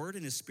for his word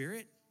and his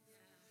spirit?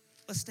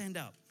 Let's stand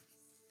up.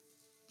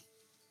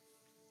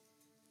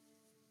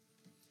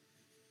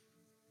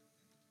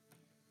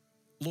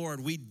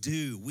 Lord, we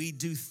do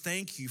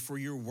thank you for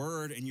your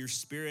word and your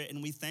spirit,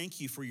 and we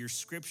thank you for your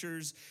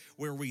scriptures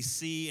where we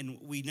see and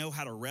we know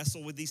how to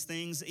wrestle with these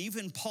things.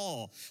 Even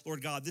Paul,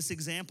 Lord God, this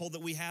example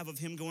that we have of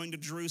him going to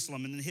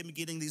Jerusalem and then him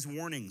getting these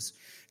warnings,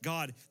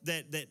 God,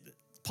 that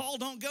Paul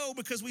don't go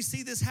because we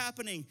see this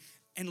happening.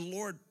 And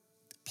Lord,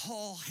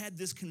 Paul had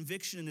this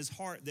conviction in his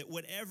heart that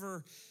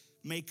whatever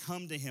may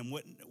come to him,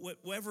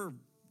 whatever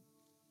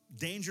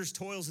dangers,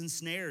 toils, and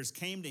snares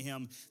came to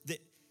him, that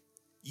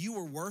you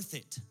were worth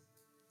it.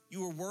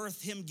 You were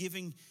worth him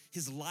giving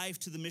his life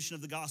to the mission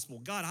of the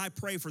gospel. God, I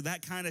pray for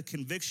that kind of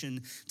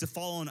conviction to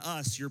fall on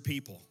us, your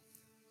people.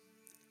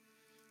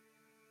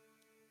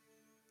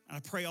 And I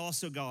pray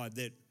also, God,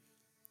 that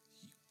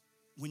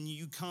when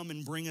you come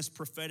and bring us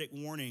prophetic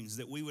warnings,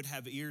 that we would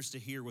have ears to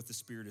hear what the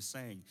Spirit is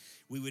saying.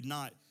 We would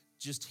not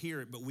just hear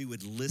it, but we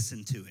would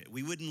listen to it.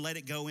 We wouldn't let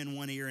it go in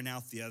one ear and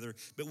out the other,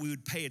 but we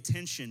would pay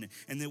attention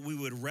and that we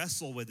would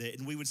wrestle with it.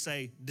 And we would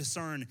say,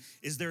 discern,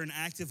 is there an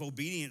active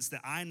obedience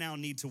that I now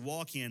need to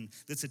walk in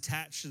that's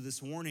attached to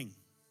this warning?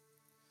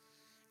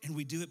 And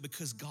we do it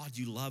because, God,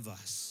 you love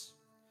us.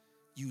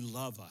 You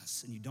love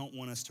us, and you don't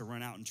want us to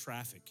run out in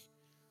traffic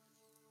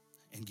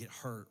and get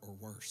hurt or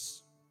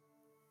worse.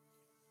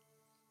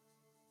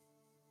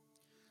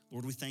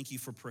 Lord, we thank you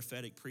for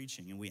prophetic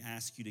preaching, and we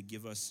ask you to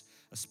give us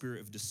a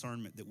spirit of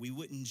discernment, that we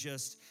wouldn't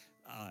just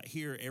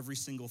hear every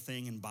single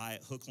thing and buy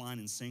it hook, line,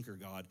 and sinker,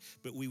 God,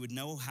 but we would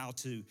know how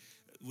to,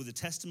 with the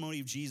testimony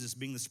of Jesus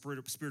being the spirit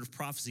of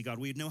prophecy, God,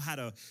 we'd know how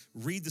to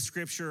read the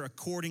scripture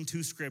according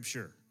to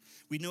scripture.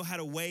 We know how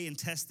to weigh and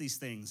test these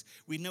things.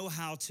 We know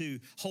how to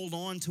hold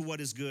on to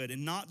what is good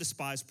and not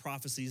despise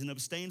prophecies and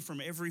abstain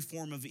from every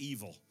form of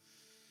evil.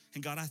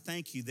 And God, I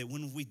thank you that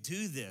when we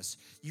do this,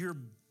 you're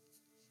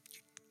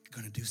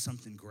going to do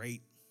something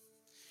great.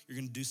 You're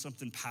going to do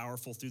something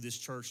powerful through this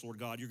church, Lord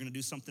God. You're going to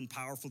do something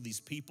powerful through these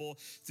people,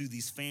 through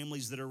these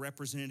families that are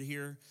represented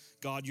here.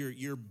 God,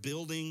 you're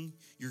building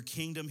your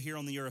kingdom here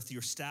on the earth.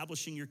 You're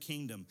establishing your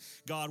kingdom.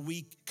 God,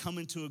 we come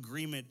into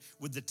agreement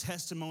with the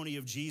testimony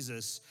of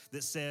Jesus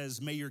that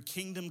says, may your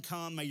kingdom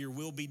come, may your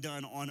will be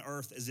done on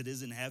earth as it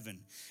is in heaven.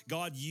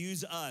 God,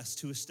 use us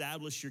to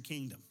establish your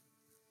kingdom.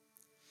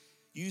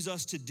 Use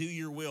us to do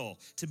your will,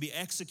 to be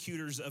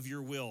executors of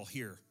your will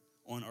here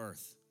on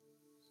earth.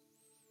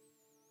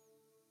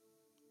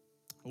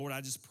 Lord,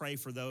 I just pray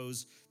for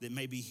those that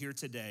may be here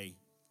today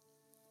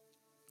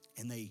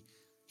and they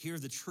hear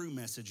the true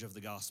message of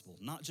the gospel,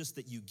 not just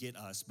that you get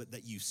us, but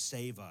that you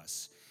save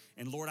us.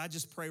 And Lord, I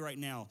just pray right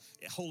now,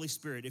 Holy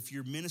Spirit, if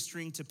you're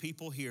ministering to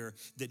people here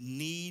that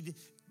need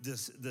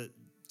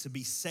to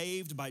be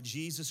saved by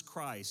Jesus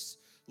Christ,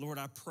 Lord,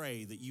 I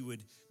pray that you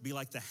would be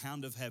like the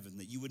hound of heaven,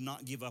 that you would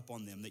not give up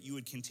on them, that you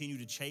would continue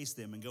to chase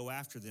them and go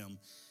after them,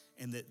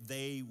 and that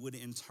they would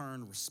in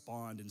turn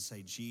respond and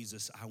say,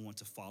 Jesus, I want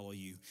to follow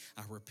you.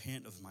 I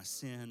repent of my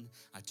sin.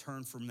 I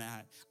turn from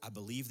that. I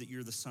believe that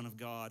you're the Son of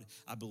God.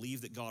 I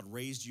believe that God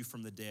raised you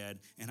from the dead,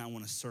 and I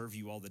want to serve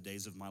you all the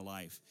days of my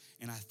life.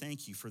 And I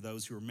thank you for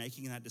those who are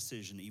making that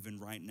decision even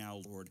right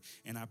now, Lord.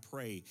 And I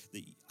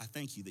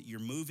thank you that you're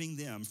moving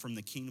them from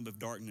the kingdom of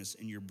darkness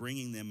and you're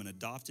bringing them and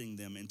adopting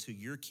them into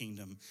your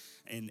kingdom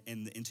and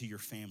into your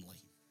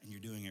family. And you're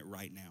doing it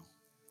right now.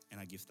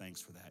 And I give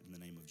thanks for that in the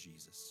name of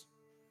Jesus.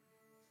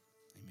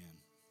 Amen.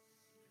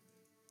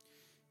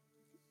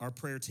 Our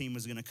prayer team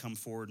is going to come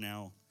forward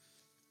now,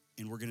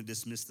 and we're going to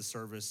dismiss the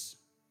service.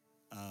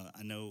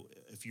 I know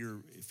if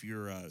you're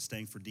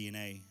staying for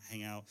DNA,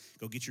 hang out.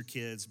 Go get your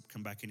kids,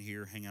 come back in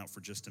here, hang out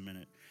for just a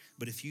minute.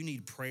 But if you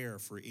need prayer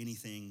for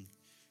anything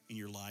in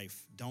your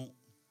life, don't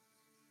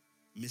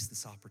miss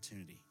this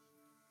opportunity.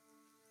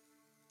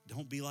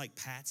 Don't be like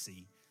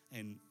Patsy,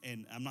 and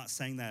I'm not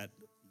saying that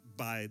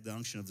by the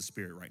unction of the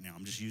Spirit right now.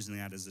 I'm just using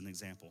that as an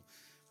example.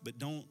 But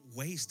don't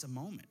waste a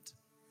moment.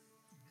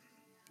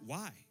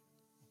 Why?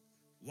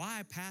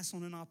 Why pass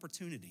on an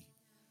opportunity?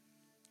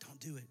 Don't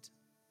do it.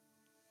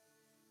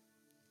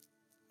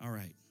 All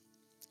right.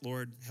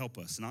 Lord, help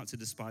us not to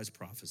despise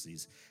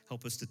prophecies.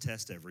 Help us to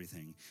test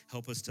everything.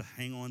 Help us to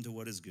hang on to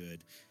what is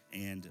good.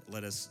 And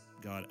let us,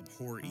 God,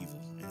 abhor evil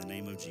in the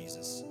name of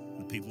Jesus.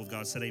 The people of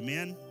God said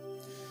amen.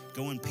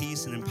 Go in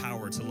peace and in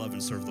power to love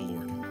and serve the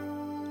Lord.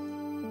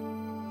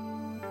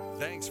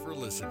 Thanks for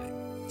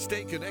listening.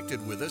 Stay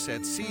connected with us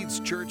at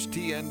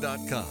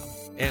seedschurchtn.com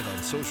and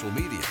on social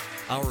media.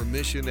 Our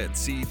mission at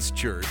Seeds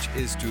Church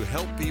is to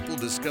help people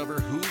discover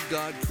who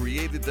God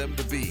created them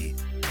to be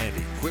and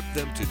equip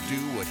them to do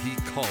what He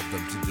called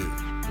them to do.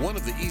 One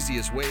of the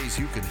easiest ways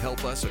you can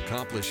help us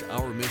accomplish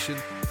our mission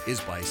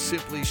is by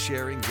simply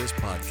sharing this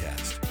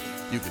podcast.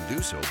 You can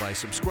do so by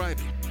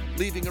subscribing,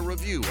 leaving a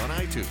review on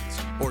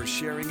iTunes, or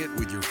sharing it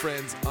with your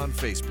friends on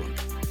Facebook.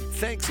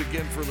 Thanks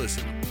again for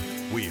listening.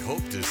 We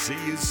hope to see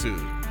you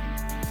soon.